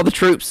 Shout out to all the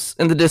troops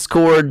in the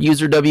Discord.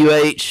 User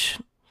WH,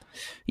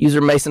 User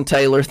Mason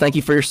Taylor, thank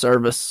you for your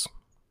service.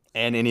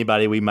 And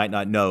anybody we might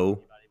not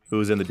know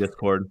who's in the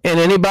Discord. And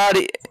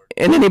anybody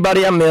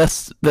I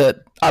missed we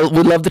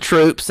love the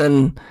troops.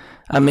 And,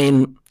 I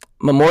mean,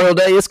 Memorial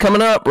Day is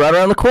coming up right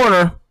around the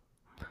corner.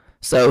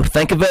 So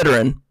thank a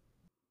veteran.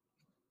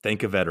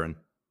 Thank a veteran.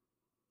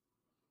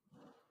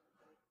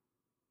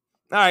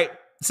 All right.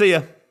 See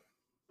ya.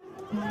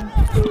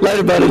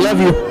 Later, buddy. Love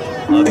you.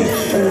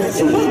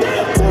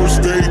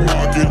 First they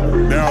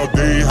knocking, now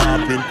they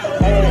hopping.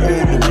 All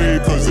on the way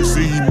cause they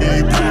see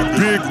me popping.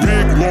 Big,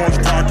 large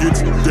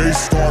pockets, they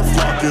start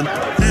flocking.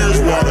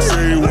 Here's what I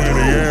say when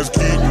they ass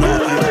keep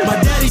knocking. My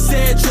daddy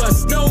said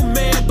trust no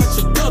man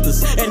but your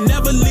brothers, and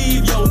never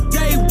leave your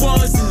day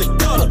ones in the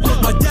gutter.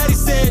 My daddy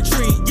said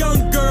treat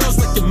young girls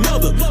like your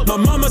mother. My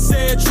mama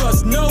said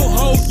trust no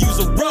hoe, use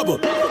a rubber.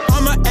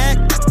 I'ma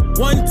act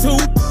 1,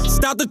 2,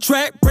 stop the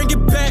track, bring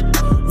it back.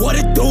 What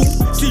it do?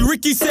 See,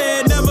 Ricky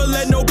said never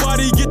let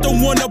nobody get the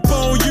one up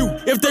on you.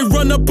 If they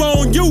run up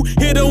on you,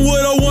 hit them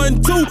with a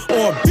 1, 2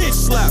 or a bitch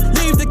slap.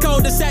 Leave the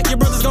cul-de-sac, your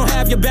brothers gon'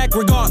 have your back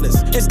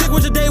regardless. And stick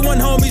with your day one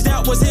homies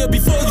that was here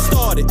before you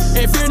started.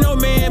 And fear no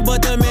man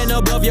but the man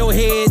above your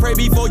head. Pray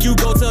before you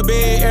go to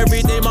bed,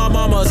 everything my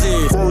mama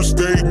said. First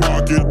they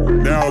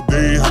knocking, now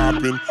they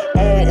hopping.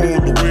 All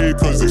on the way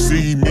cause they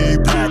see me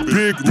popping.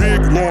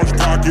 Big, large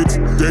pockets,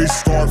 they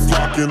start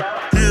flocking.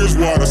 Here's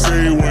what I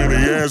say when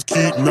they ass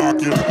keep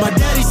knocking. My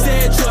daddy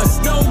said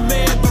trust no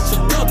man but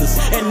your brothers,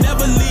 and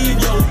never leave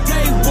your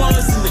day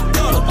ones in the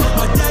gutter.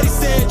 My daddy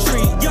said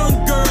treat young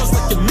girls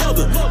like your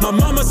mother. My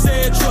mama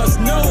said trust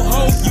no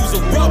hoe, use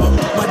a rubber.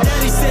 My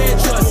daddy said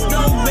trust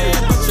no man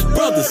but your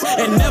brothers,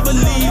 and never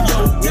leave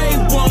your day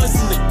ones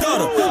in the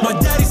gutter. My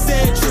daddy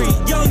said treat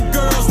young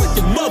girls like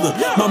your mother.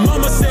 My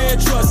mama said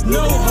trust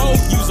no hoe,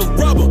 use a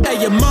rubber.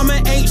 Hey, your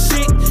mama ain't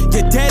shit,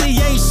 your daddy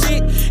ain't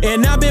shit,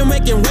 and I've been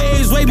making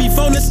waves way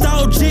before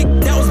nostalgic.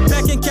 That was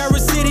back in Carol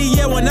City,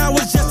 yeah, when I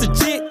was just a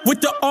chick.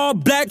 With the all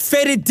black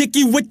faded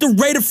dicky with the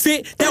Raider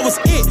fit, that was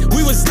it.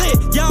 We was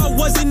lit, y'all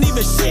wasn't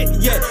even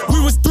shit yet. We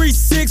was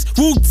 3-6,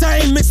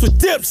 Wu-Tang mixed with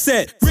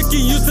Dipset. Ricky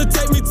used to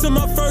take me to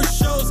my first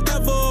shows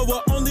ever.